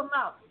out your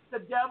mouth, the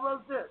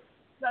devil's this,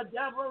 the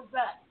devil's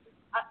that.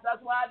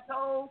 That's why I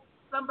told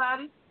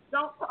somebody,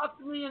 don't talk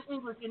to me in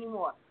English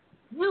anymore.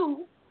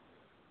 You,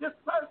 this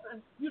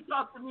person, you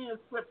talk to me in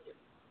scripture.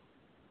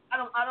 I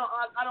don't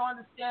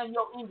understand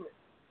your English.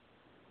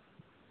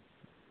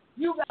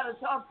 You gotta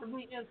talk to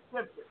me in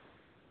scripture.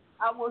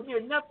 I will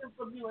hear nothing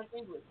from you in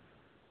English.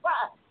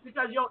 Why?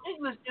 Because your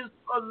English is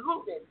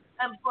polluted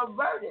and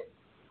perverted.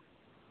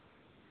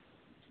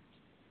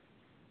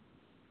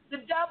 The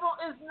devil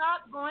is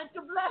not going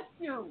to bless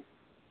you.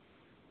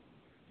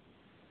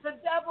 The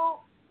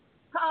devil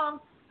comes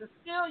to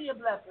steal your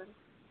blessings,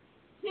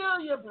 kill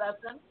your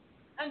blessings,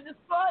 and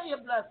destroy your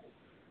blessings.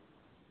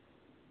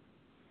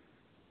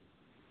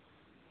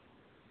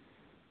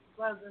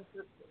 Brothers and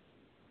sisters,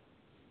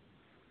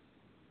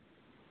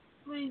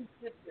 please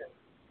get this.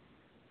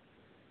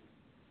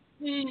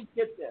 Please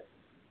get this.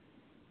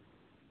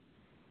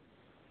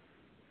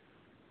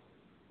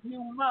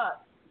 You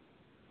must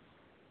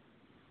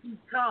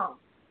become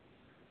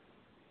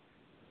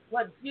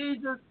what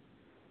Jesus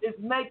is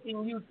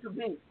making you to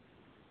be,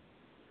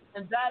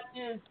 and that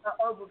is an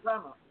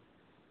overcomer.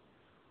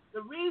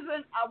 The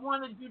reason I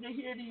wanted you to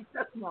hear these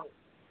testimonies,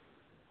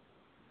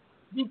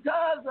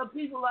 because of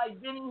people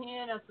like Benny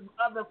Hinn and some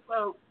other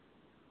folks,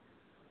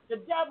 the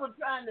devil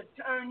trying to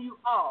turn you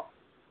off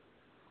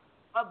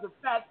of the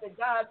fact that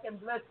God can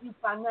bless you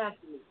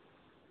financially.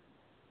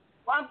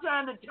 Well, I'm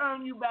trying to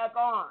turn you back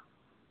on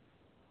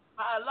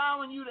by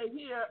allowing you to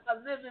hear a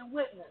living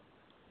witness,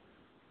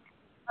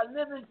 a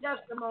living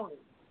testimony,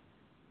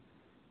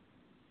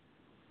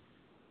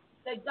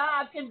 that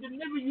God can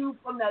deliver you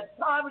from that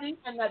poverty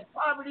and that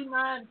poverty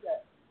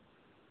mindset.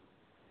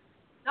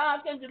 God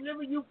can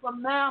deliver you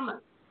from mammon.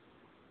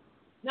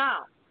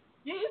 Now,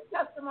 these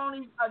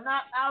testimonies are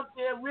not out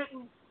there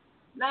written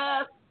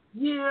last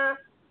year.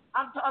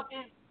 I'm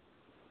talking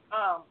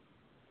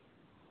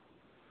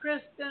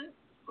Christian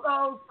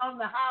clothes on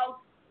the house.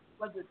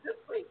 Was it this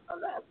week or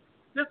last?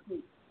 This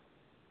week.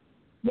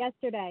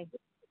 Yesterday.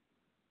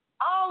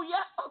 Oh,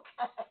 yeah,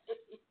 okay.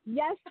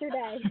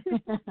 Yesterday.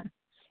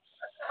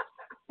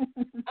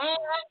 And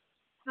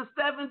the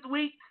 7th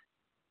week.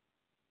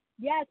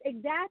 Yes,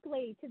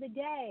 exactly, to the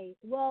day.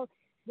 Well,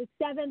 the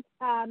seventh,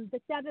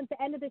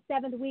 the end of the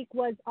 7th week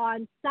was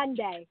on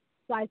Sunday,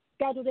 so I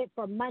scheduled it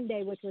for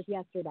Monday, which was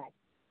yesterday.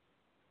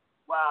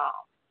 Wow.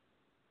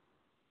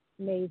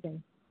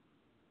 Amazing.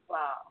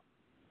 Wow.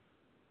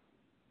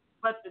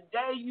 But the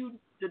day you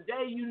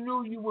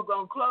knew you were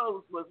gonna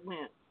close was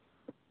when?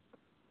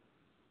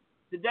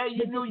 The day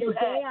you knew you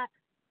had.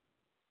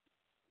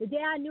 The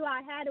day I knew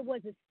I had it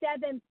was the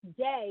 7th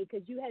day,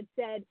 because you had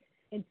said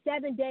in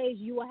 7 days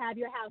you will have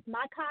your house.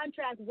 My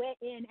contract went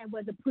in and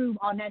was approved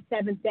on that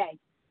 7th day.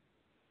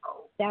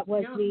 Oh, that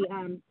was the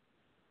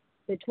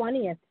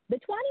 20th. The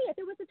 20th.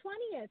 It was the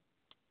 20th.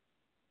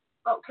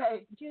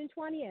 Okay. June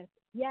 20th.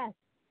 Yes.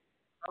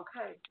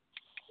 Okay.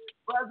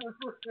 Brothers and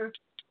sisters,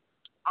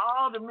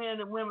 all the men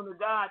and women of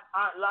God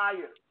aren't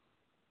liars.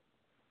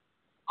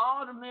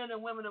 All the men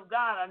and women of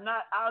God are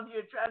not out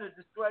here trying to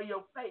destroy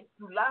your faith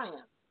through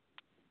lying.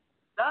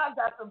 God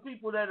got some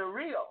people that are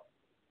real.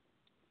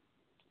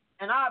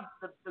 And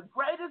the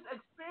greatest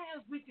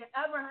experience we can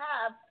ever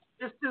have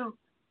is to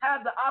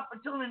have the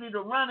opportunity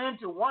to run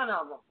into one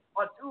of them,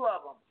 or two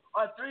of them,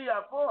 or three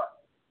or four.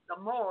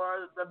 The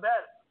more, the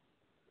better.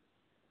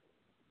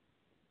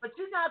 But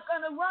you're not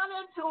going to run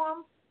into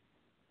them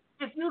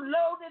if you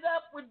load it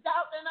up with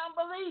doubt and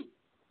unbelief.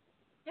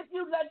 If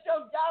you let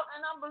your doubt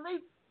and unbelief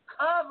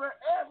cover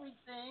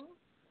everything,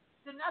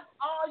 then that's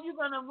all you're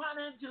going to run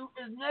into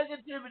is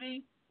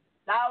negativity,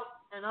 doubt,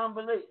 and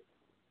unbelief.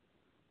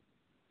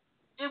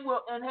 It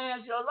will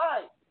enhance your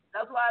life.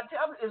 That's why I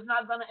tell you it's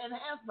not going to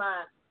enhance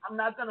mine. I'm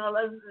not going to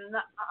listen.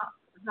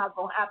 It's not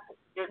going to happen.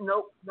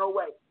 No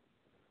way.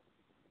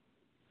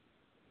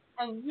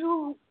 And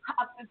you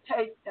have to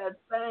take that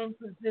same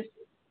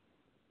position.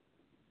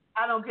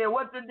 I don't care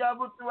what the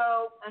devil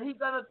throws, and he's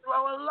going to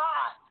throw a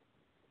lot.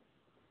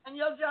 And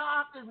your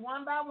job is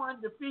one by one,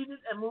 defeat it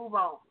and move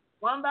on.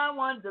 One by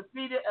one,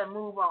 defeat it and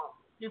move on.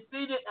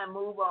 Defeat it and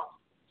move on.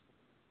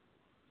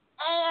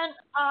 And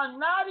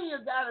Nadia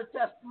got a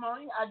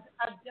testimony. I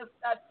just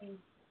got the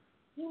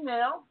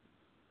email.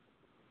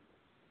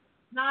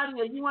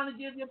 Nadia, you want to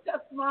give your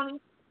testimony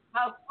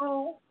about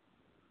school?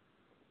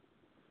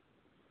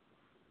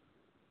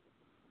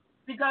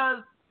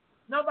 Because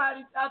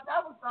nobody thought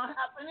that was going to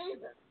happen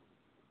either.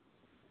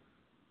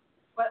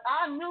 But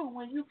I knew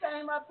when you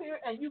came up here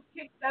and you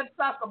kicked that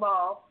soccer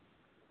ball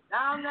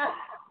down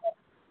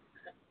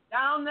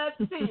that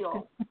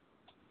field.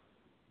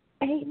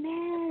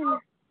 Amen.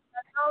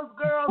 Those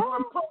girls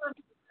were pulling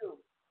for you.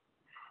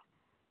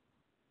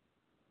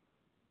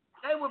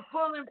 They were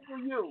pulling for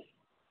you.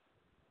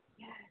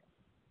 Yes.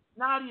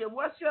 Nadia,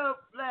 what's your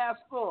last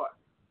score?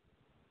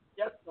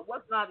 Jessica,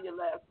 what's Nadia's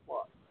last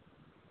score?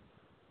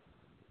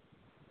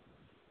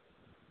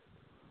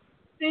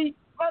 See,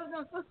 brothers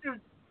and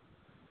sisters,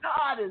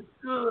 God is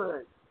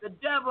good. The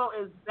devil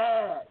is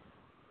bad.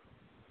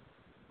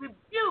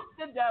 Rebuke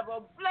the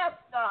devil, bless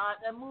God,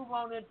 and move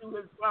on into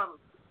his promises.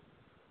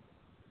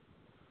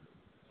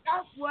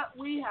 That's what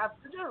we have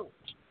to do.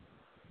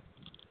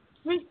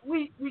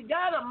 We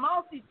got to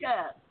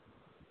multitask.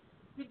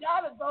 We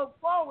got to go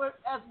forward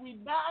as we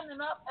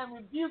binding up and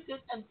rebuking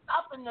and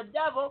stopping the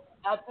devil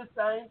at the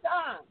same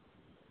time.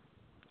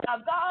 Now,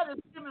 God has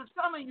given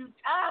some of you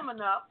time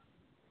enough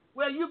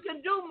where you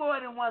can do more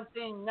than one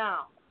thing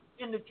now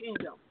in the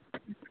kingdom.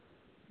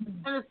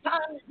 And it's time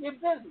to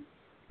get busy.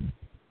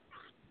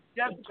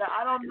 Jessica,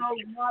 I don't know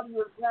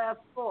Nadia's last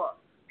score.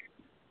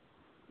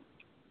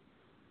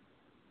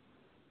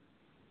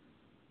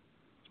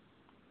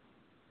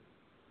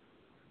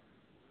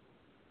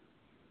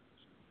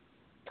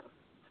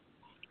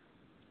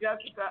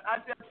 Jessica, I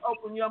just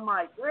opened your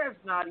mic. Where's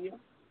Nadia?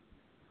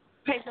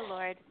 Praise the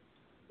Lord.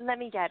 Let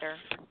me get her.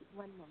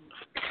 One moment.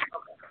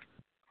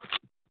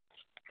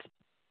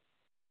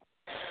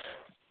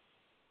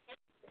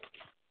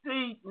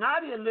 See,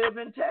 Nadia lives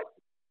in Texas.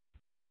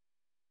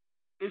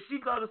 If she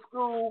go to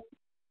school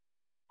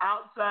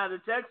outside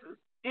of Texas,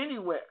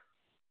 anywhere,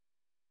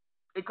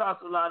 it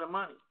costs a lot of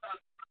money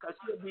because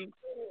she'll be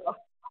a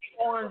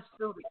foreign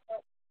student.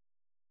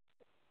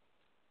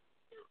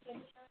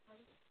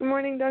 Good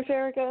morning, Dr.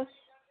 Erica.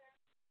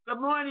 Good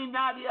morning,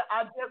 Nadia.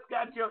 I just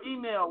got your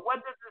email.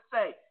 What does it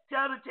say?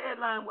 Tell the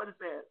headline what it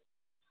says.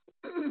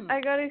 I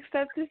got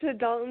accepted to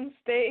Dalton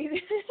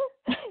State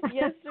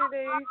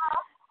yesterday,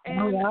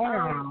 and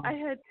I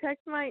had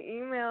checked my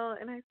email,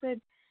 and I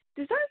said,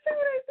 does that say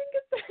what I think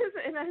it says?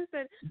 And I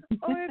said,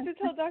 I have to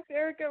tell Dr.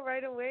 Erica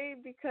right away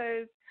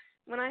because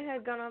when I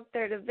had gone up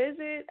there to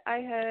visit,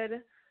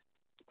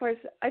 of course,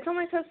 I told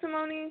my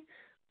testimony,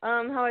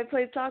 how I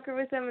played soccer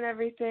with them and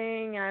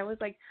everything. And I was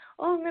like,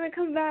 I'm going to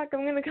come back.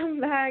 And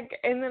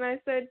then I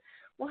said,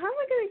 well, how am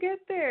I going to get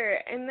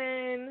there? And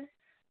then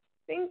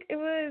I think it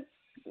was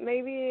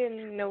maybe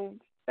in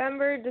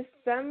November,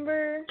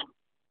 December.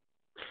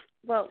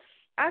 Well,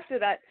 after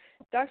that,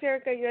 Dr.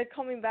 Erica, you had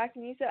called me back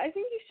and you said, I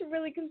think you should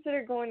really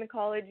consider going to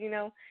college.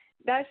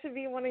 That should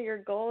be one of your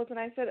goals. And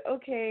I said,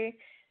 okay.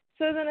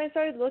 So then I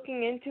started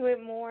looking into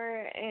it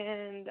more,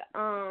 and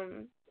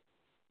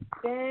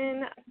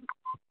then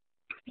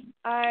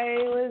I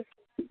was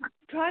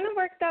trying to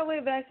work that way,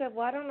 but I said,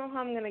 well, I don't know how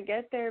I'm going to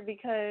get there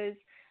because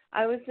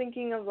I was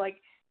thinking of,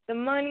 the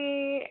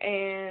money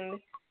and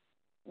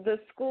the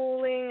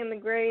schooling and the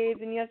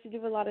grades, and you have to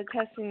do a lot of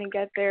testing to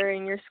get there,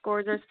 and your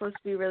scores are supposed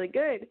to be really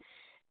good.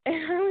 And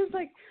I was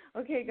like,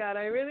 okay, God,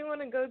 I really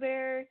want to go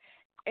there.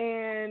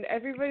 And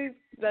everybody's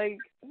like,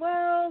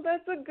 well,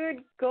 that's a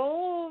good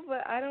goal,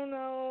 but I don't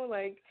know.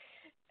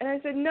 And I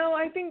said, no,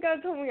 I think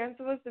God told me I'm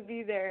supposed to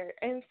be there.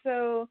 And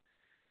so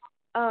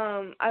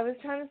I was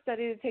trying to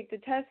study to take the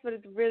test, but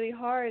it's really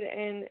hard.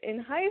 And in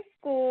high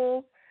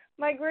school,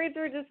 my grades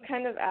were just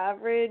kind of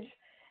average,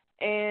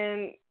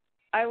 and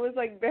I was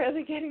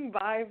barely getting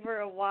by for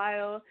a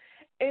while.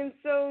 And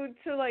so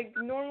to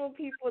normal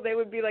people, they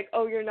would be like,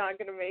 oh, you're not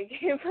going to make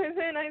it. But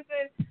then I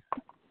said,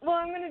 well,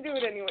 I'm going to do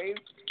it anyways.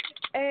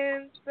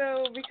 And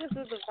so because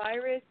of the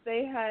virus,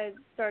 they had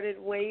started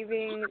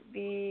waiving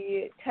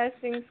the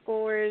testing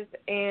scores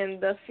and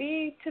the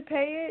fee to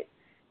pay it.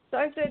 So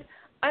I said,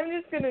 I'm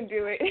just going to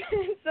do it.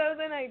 So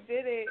then I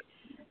did it,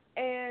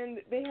 and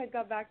they had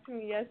got back to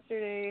me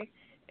yesterday,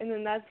 and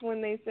then that's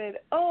when they said,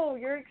 oh,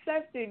 you're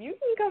accepted. You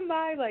can come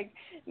by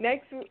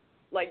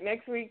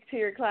next week to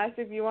your class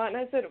if you want.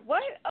 And I said,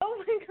 what?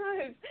 Oh, my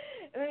gosh.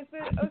 And I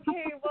said,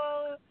 okay,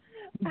 well,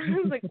 I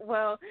was like,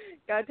 well,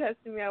 God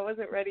tested me. I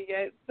wasn't ready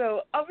yet.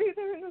 So I'll be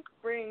there in the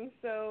spring.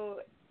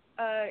 So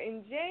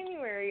in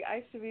January,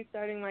 I should be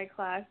starting my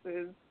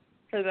classes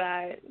for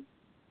that.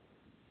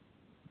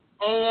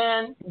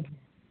 And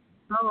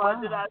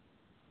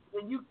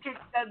when you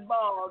kicked that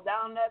ball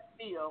down that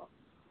field,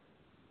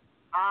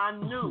 I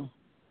knew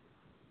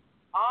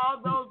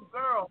all those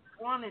girls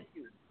wanted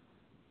you.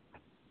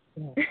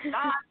 God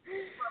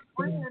was a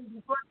friend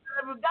before you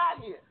ever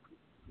got here.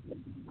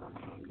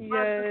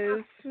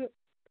 Yes.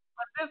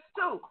 But this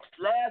too.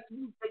 Last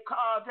week they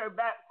called her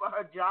back for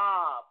her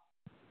job.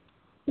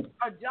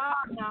 Her job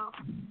now,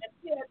 and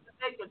she had to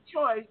make a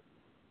choice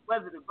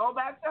whether to go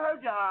back to her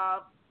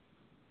job,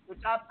 which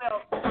I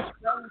felt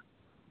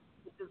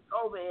with this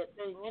COVID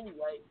thing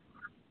anyway.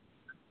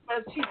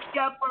 But she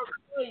kept her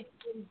faith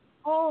in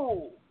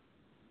school,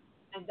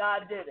 and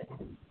God did it.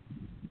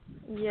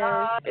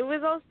 Yes, it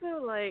was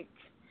also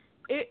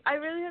I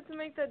really had to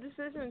make that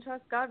decision and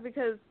trust God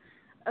because,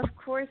 of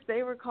course,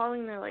 they were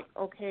calling. They're like,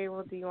 okay,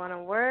 well, do you want to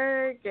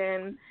work?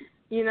 And,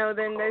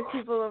 then there's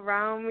people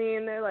around me,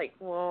 and they're like,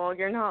 well,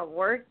 you're not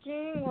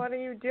working. What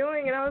are you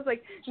doing? And I was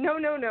like, no.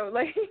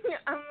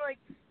 I'm like,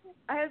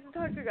 I have to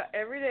talk to God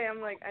every day.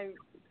 I'm like,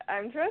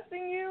 I'm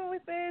trusting you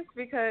with this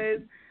because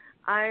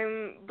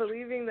I'm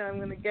believing that I'm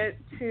going to get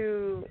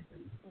to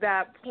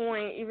that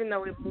point, even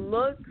though it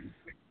looks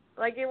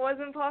like it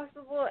wasn't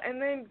possible.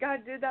 And then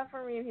God did that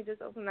for me, and he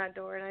just opened that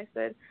door. And I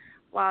said,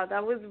 wow,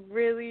 that was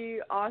really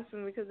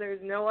awesome because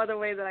there's no other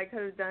way that I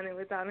could have done it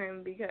without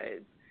him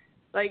because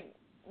Like,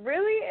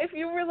 really? If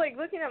you were, like,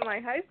 looking at my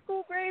high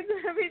school grades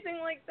and everything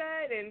like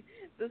that and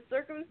the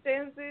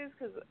circumstances,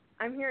 because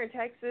I'm here in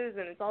Texas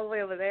and it's all the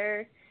way over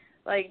there,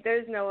 like,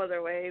 there's no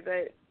other way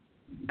that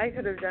I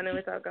could have done it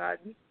without God.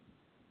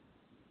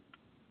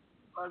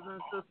 Brothers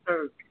and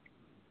sisters,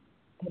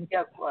 and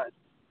guess what?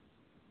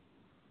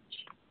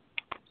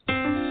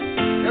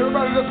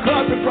 Everybody just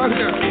clap it right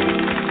here.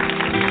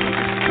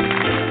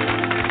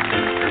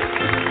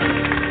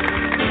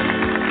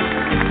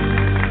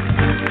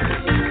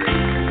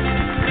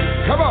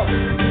 Come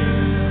on.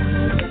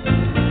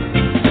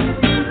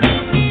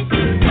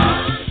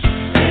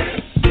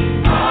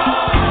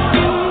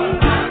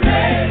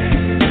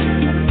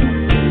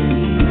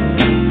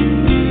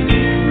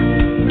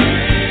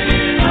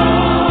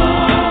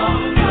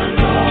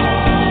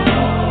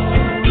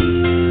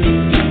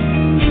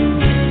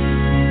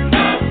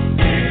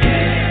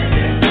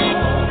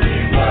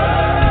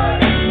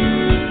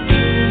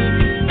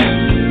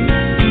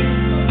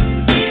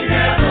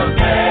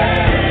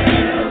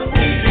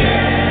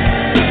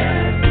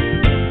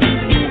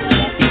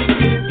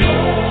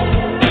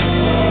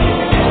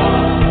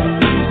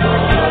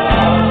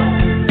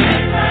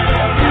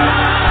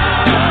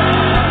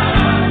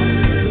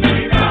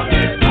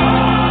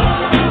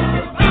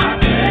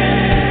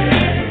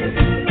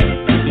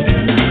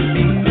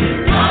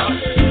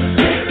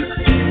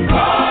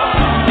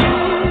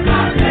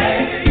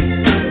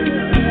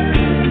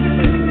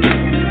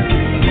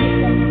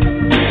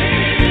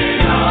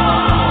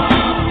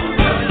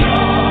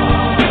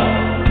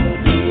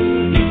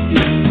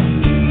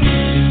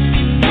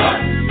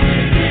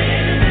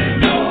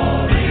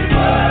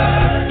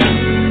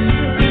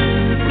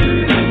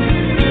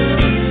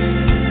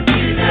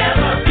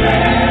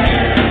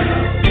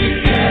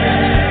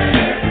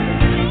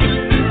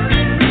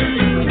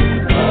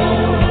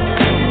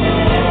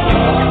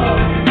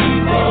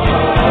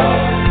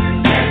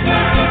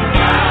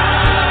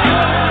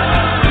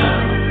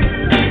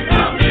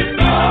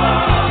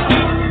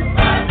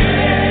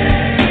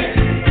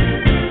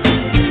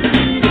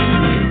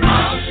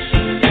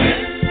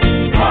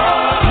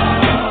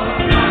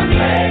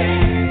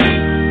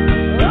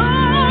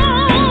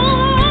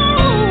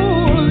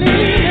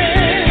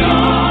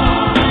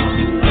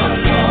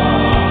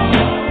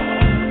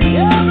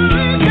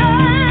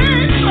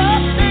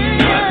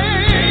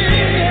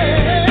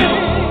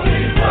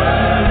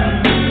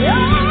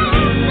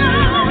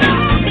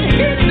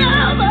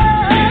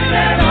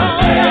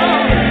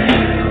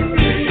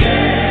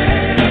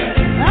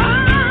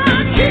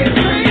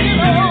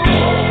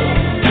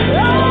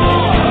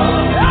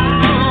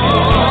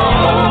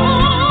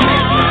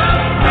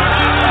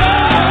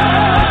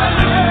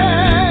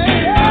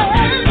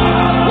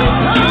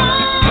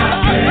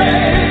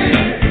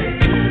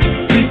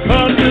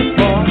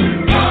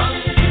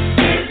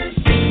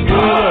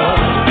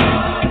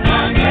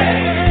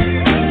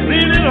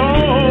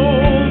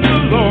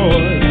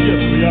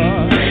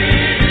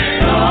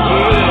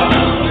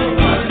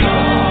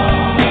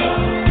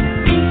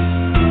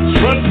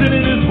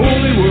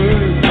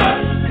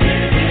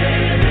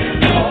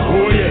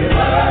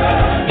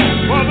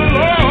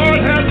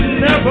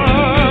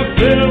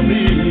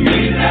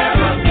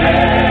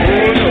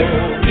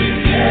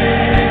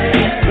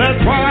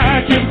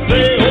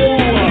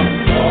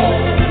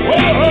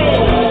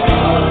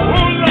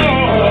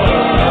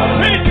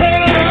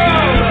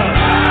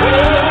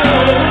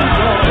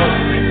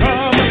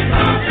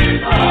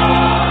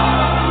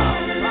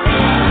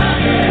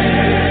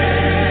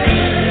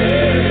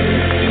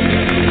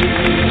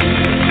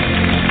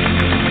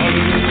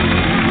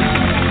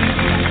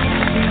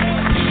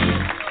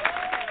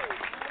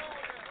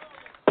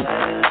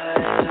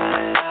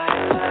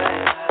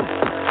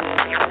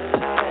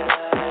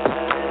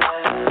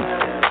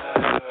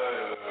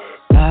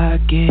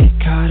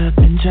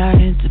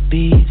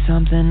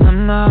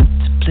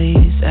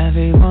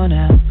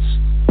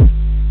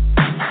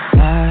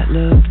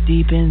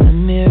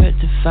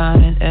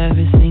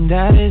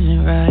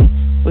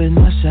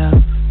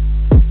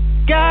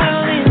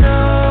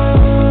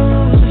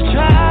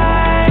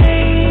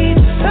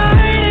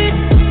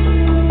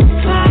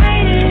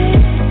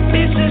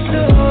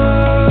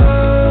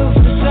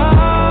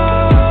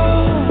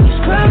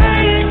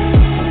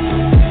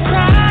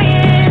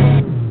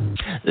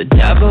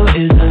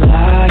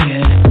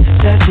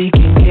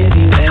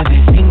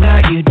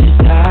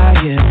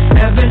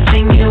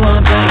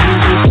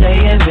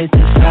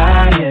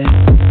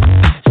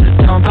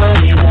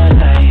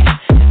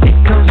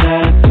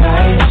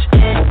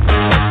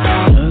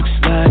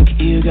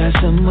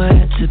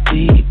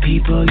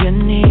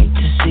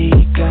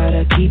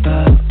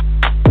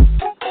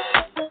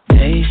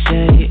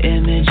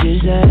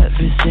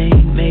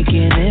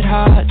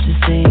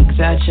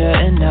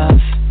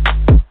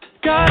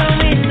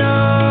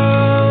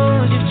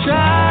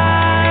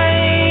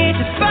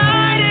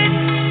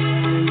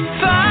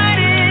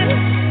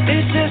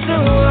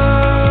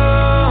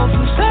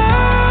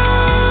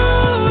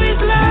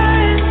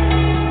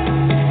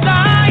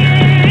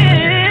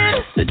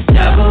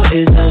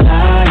 Is a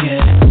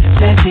liar,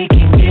 says he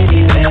can give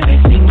you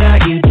everything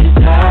that you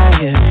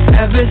desire.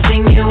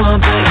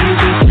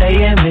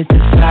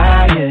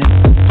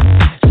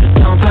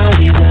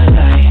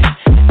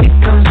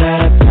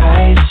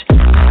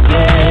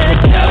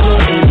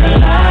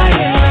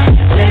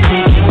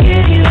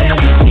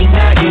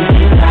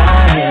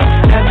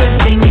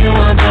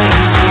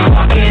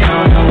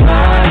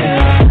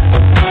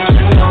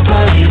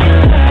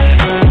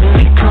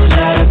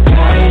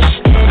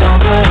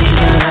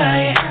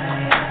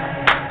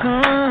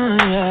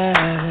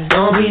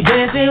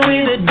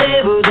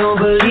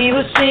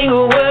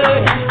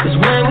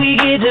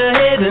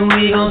 heaven,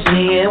 we gon'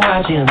 sing and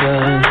watch him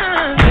burn.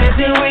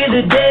 Dancing with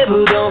the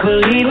devil, don't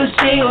believe a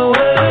single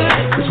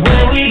word. 'Cause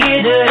when we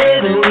get to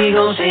heaven, we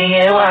gon' sing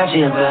and watch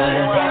him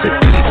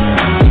burn.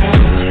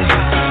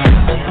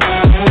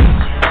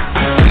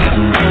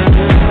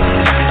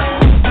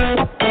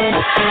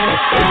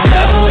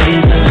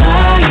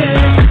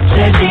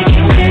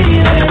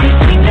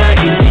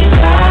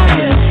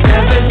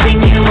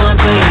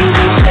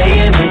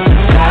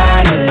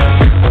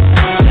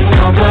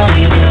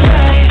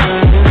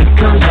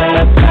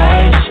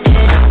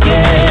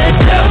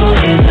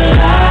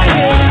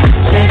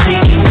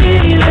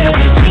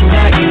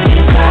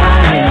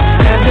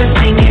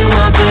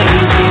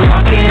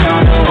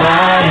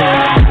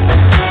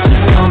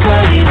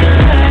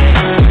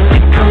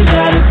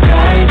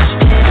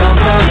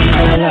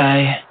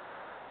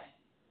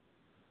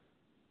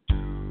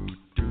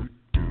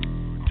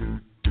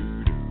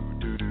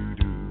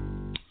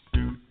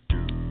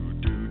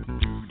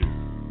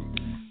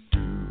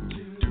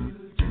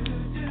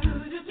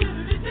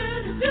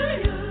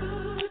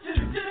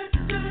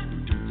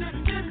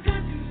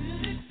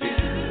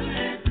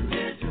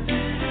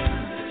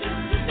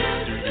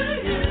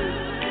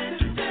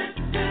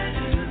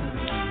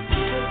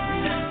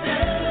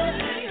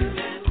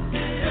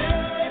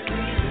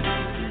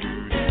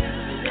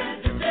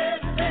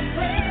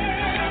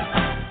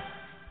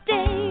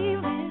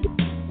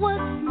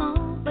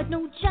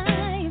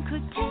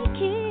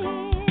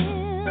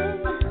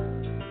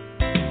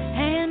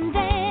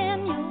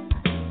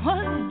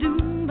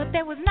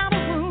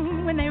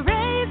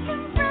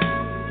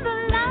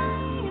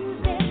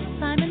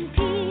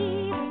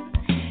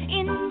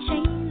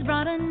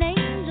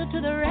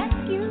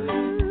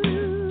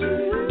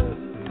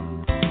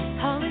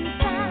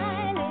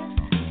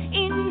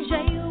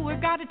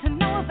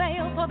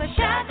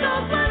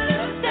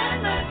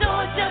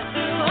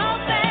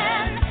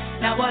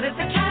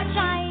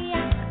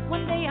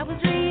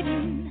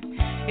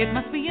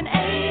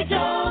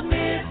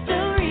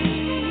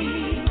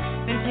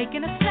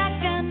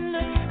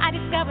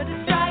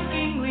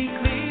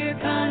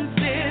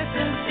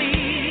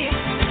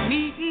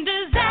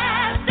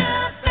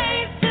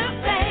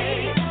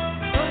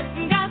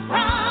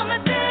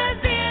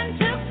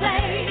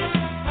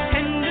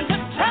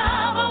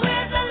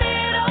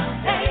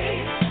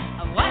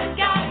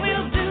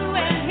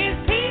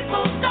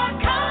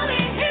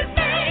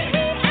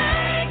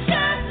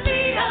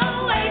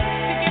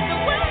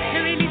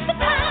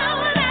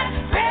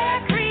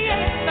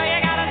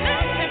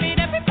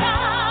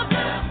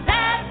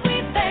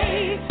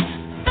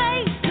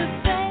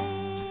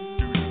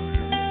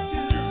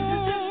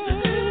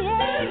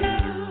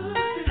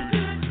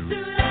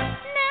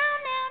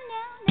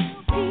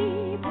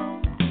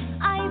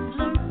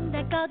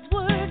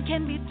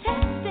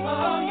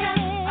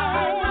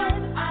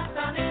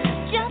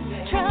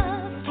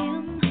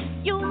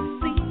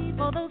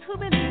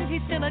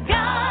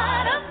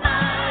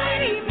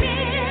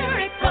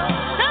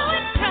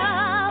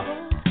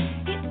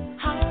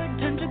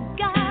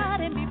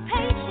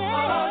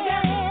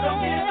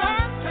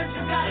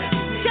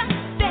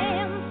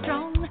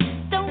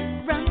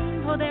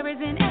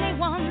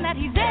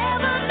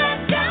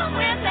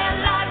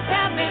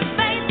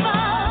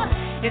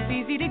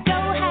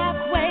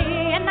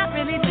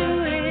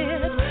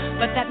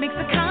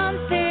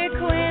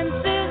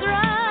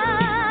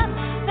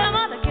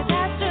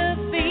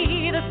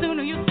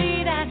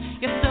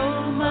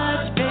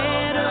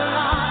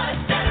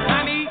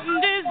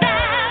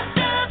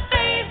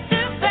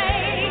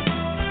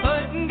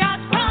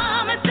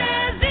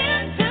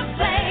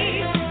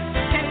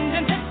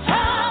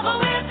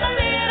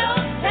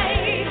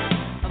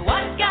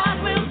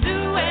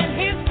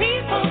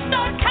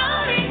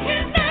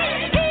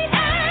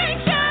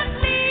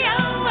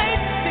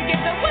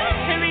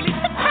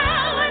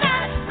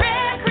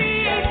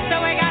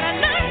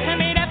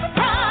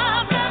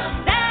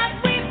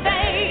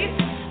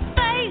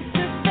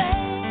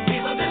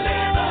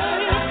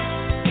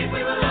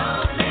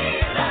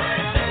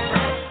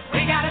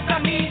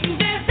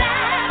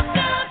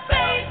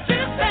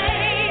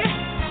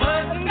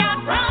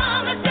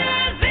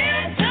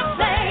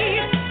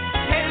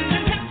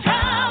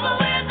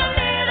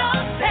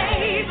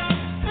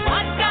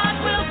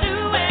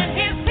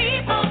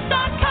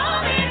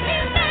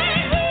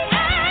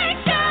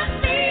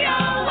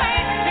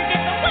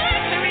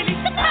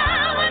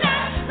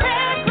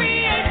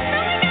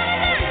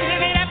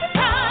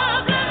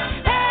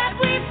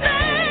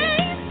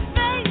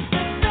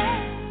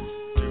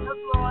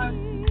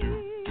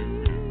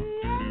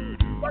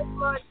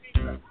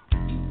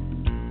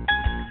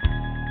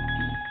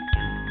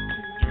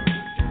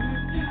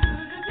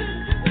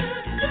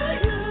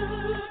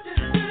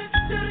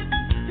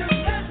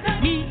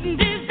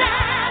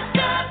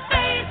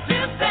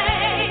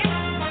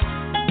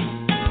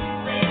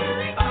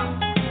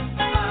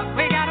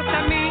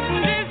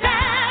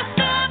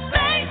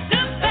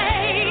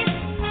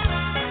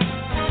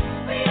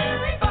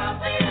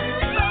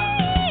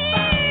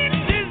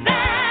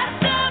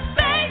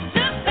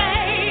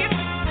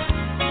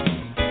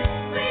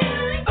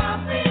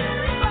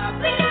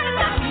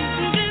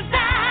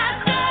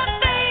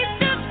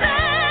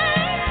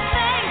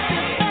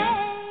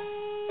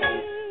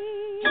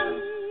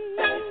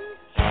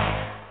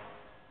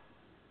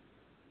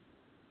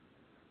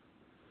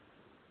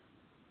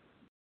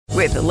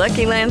 With the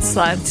Lucky Land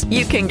Slots,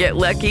 you can get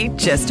lucky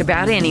just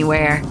about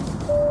anywhere.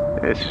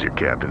 This is your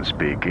captain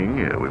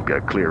speaking. We've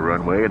got clear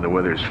runway and the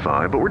weather's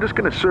fine, but we're just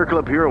going to circle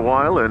up here a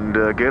while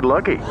and get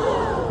lucky.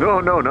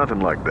 No, nothing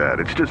like that.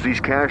 It's just these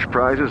cash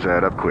prizes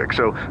add up quick.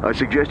 So I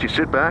suggest you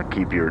sit back,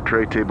 keep your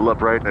tray table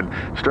upright, and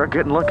start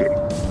getting lucky.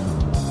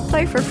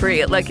 Play for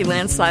free at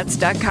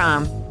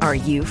LuckyLandSlots.com. Are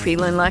you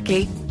feeling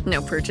lucky?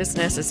 No purchase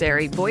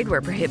necessary. Void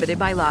where prohibited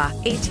by law.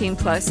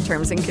 18+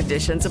 terms and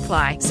conditions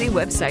apply. See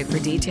website for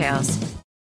details.